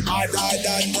 We badder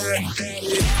than them.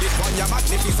 This one you're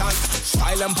magnificent.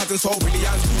 Style and pattern so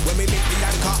brilliant. When we link the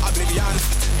anchor oblivion.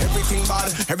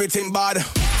 Everything bad.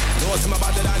 No, some are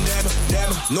badder than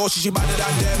them. No, she badder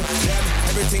than them.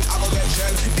 Everything I go get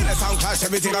shell. In a sound clash,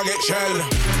 everything I get shell.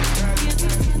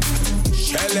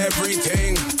 Shell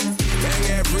everything. Bang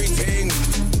everything.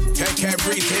 Take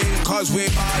everything, cause we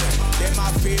bad. Them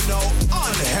a feel no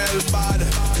unhell bad.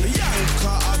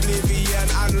 Yanka, Oblivion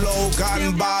and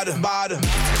Logan bad. Bad.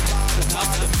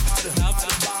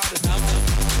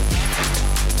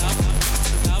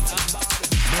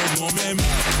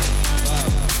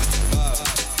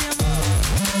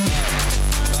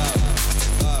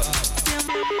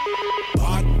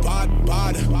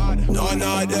 None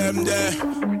of them there.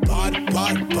 Bad.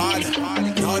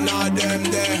 None of them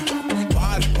there.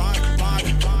 Bad.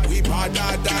 We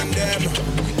badder than them.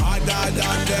 Badder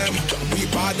than them. We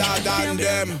badder than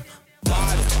them.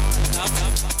 Bad.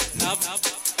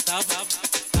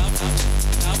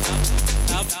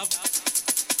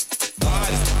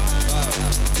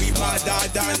 We badder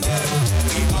than them.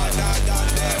 We badder than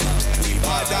them. We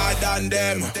badder than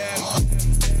them.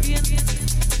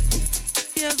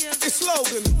 It's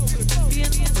Logan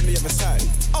from the other side.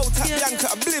 Old Tap Bianca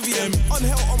Oblivion. On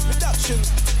Hell on production.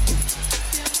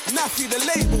 Naffy the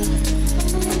label.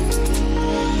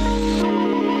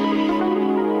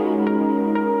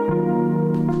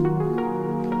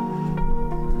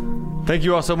 Thank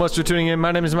you all so much for tuning in.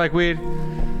 My name is Mike Weed.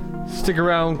 Stick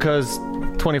around because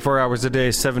 24 hours a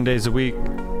day, 7 days a week,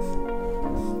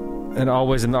 and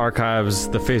always in the archives,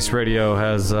 The Face Radio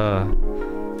has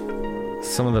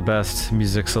some of the best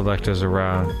music selectors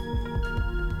around.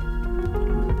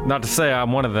 Not to say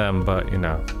I'm one of them, but you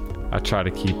know, I try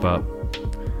to keep up.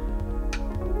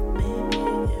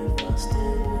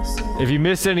 If you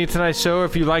missed any of tonight's show,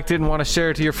 if you liked it and want to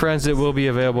share it to your friends, it will be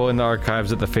available in the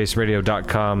archives at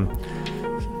thefaceradio.com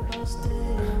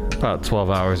about 12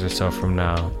 hours or so from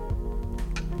now.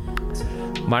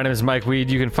 My name is Mike Weed.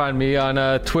 You can find me on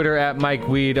Twitter at Mike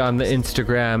Weed, on the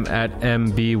Instagram at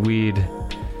MBWeed.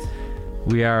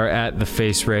 We are at The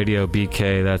Face Radio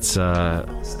BK. That's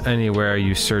anywhere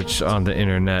you search on the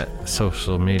internet,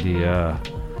 social media,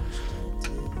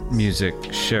 music,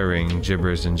 sharing,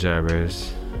 gibbers and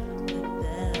jabbers.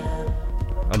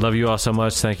 I love you all so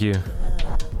much. Thank you.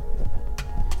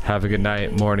 Have a good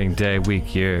night, morning, day,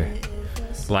 week, year,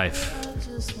 life.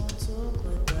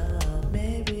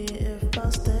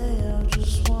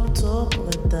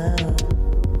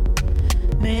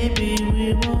 Maybe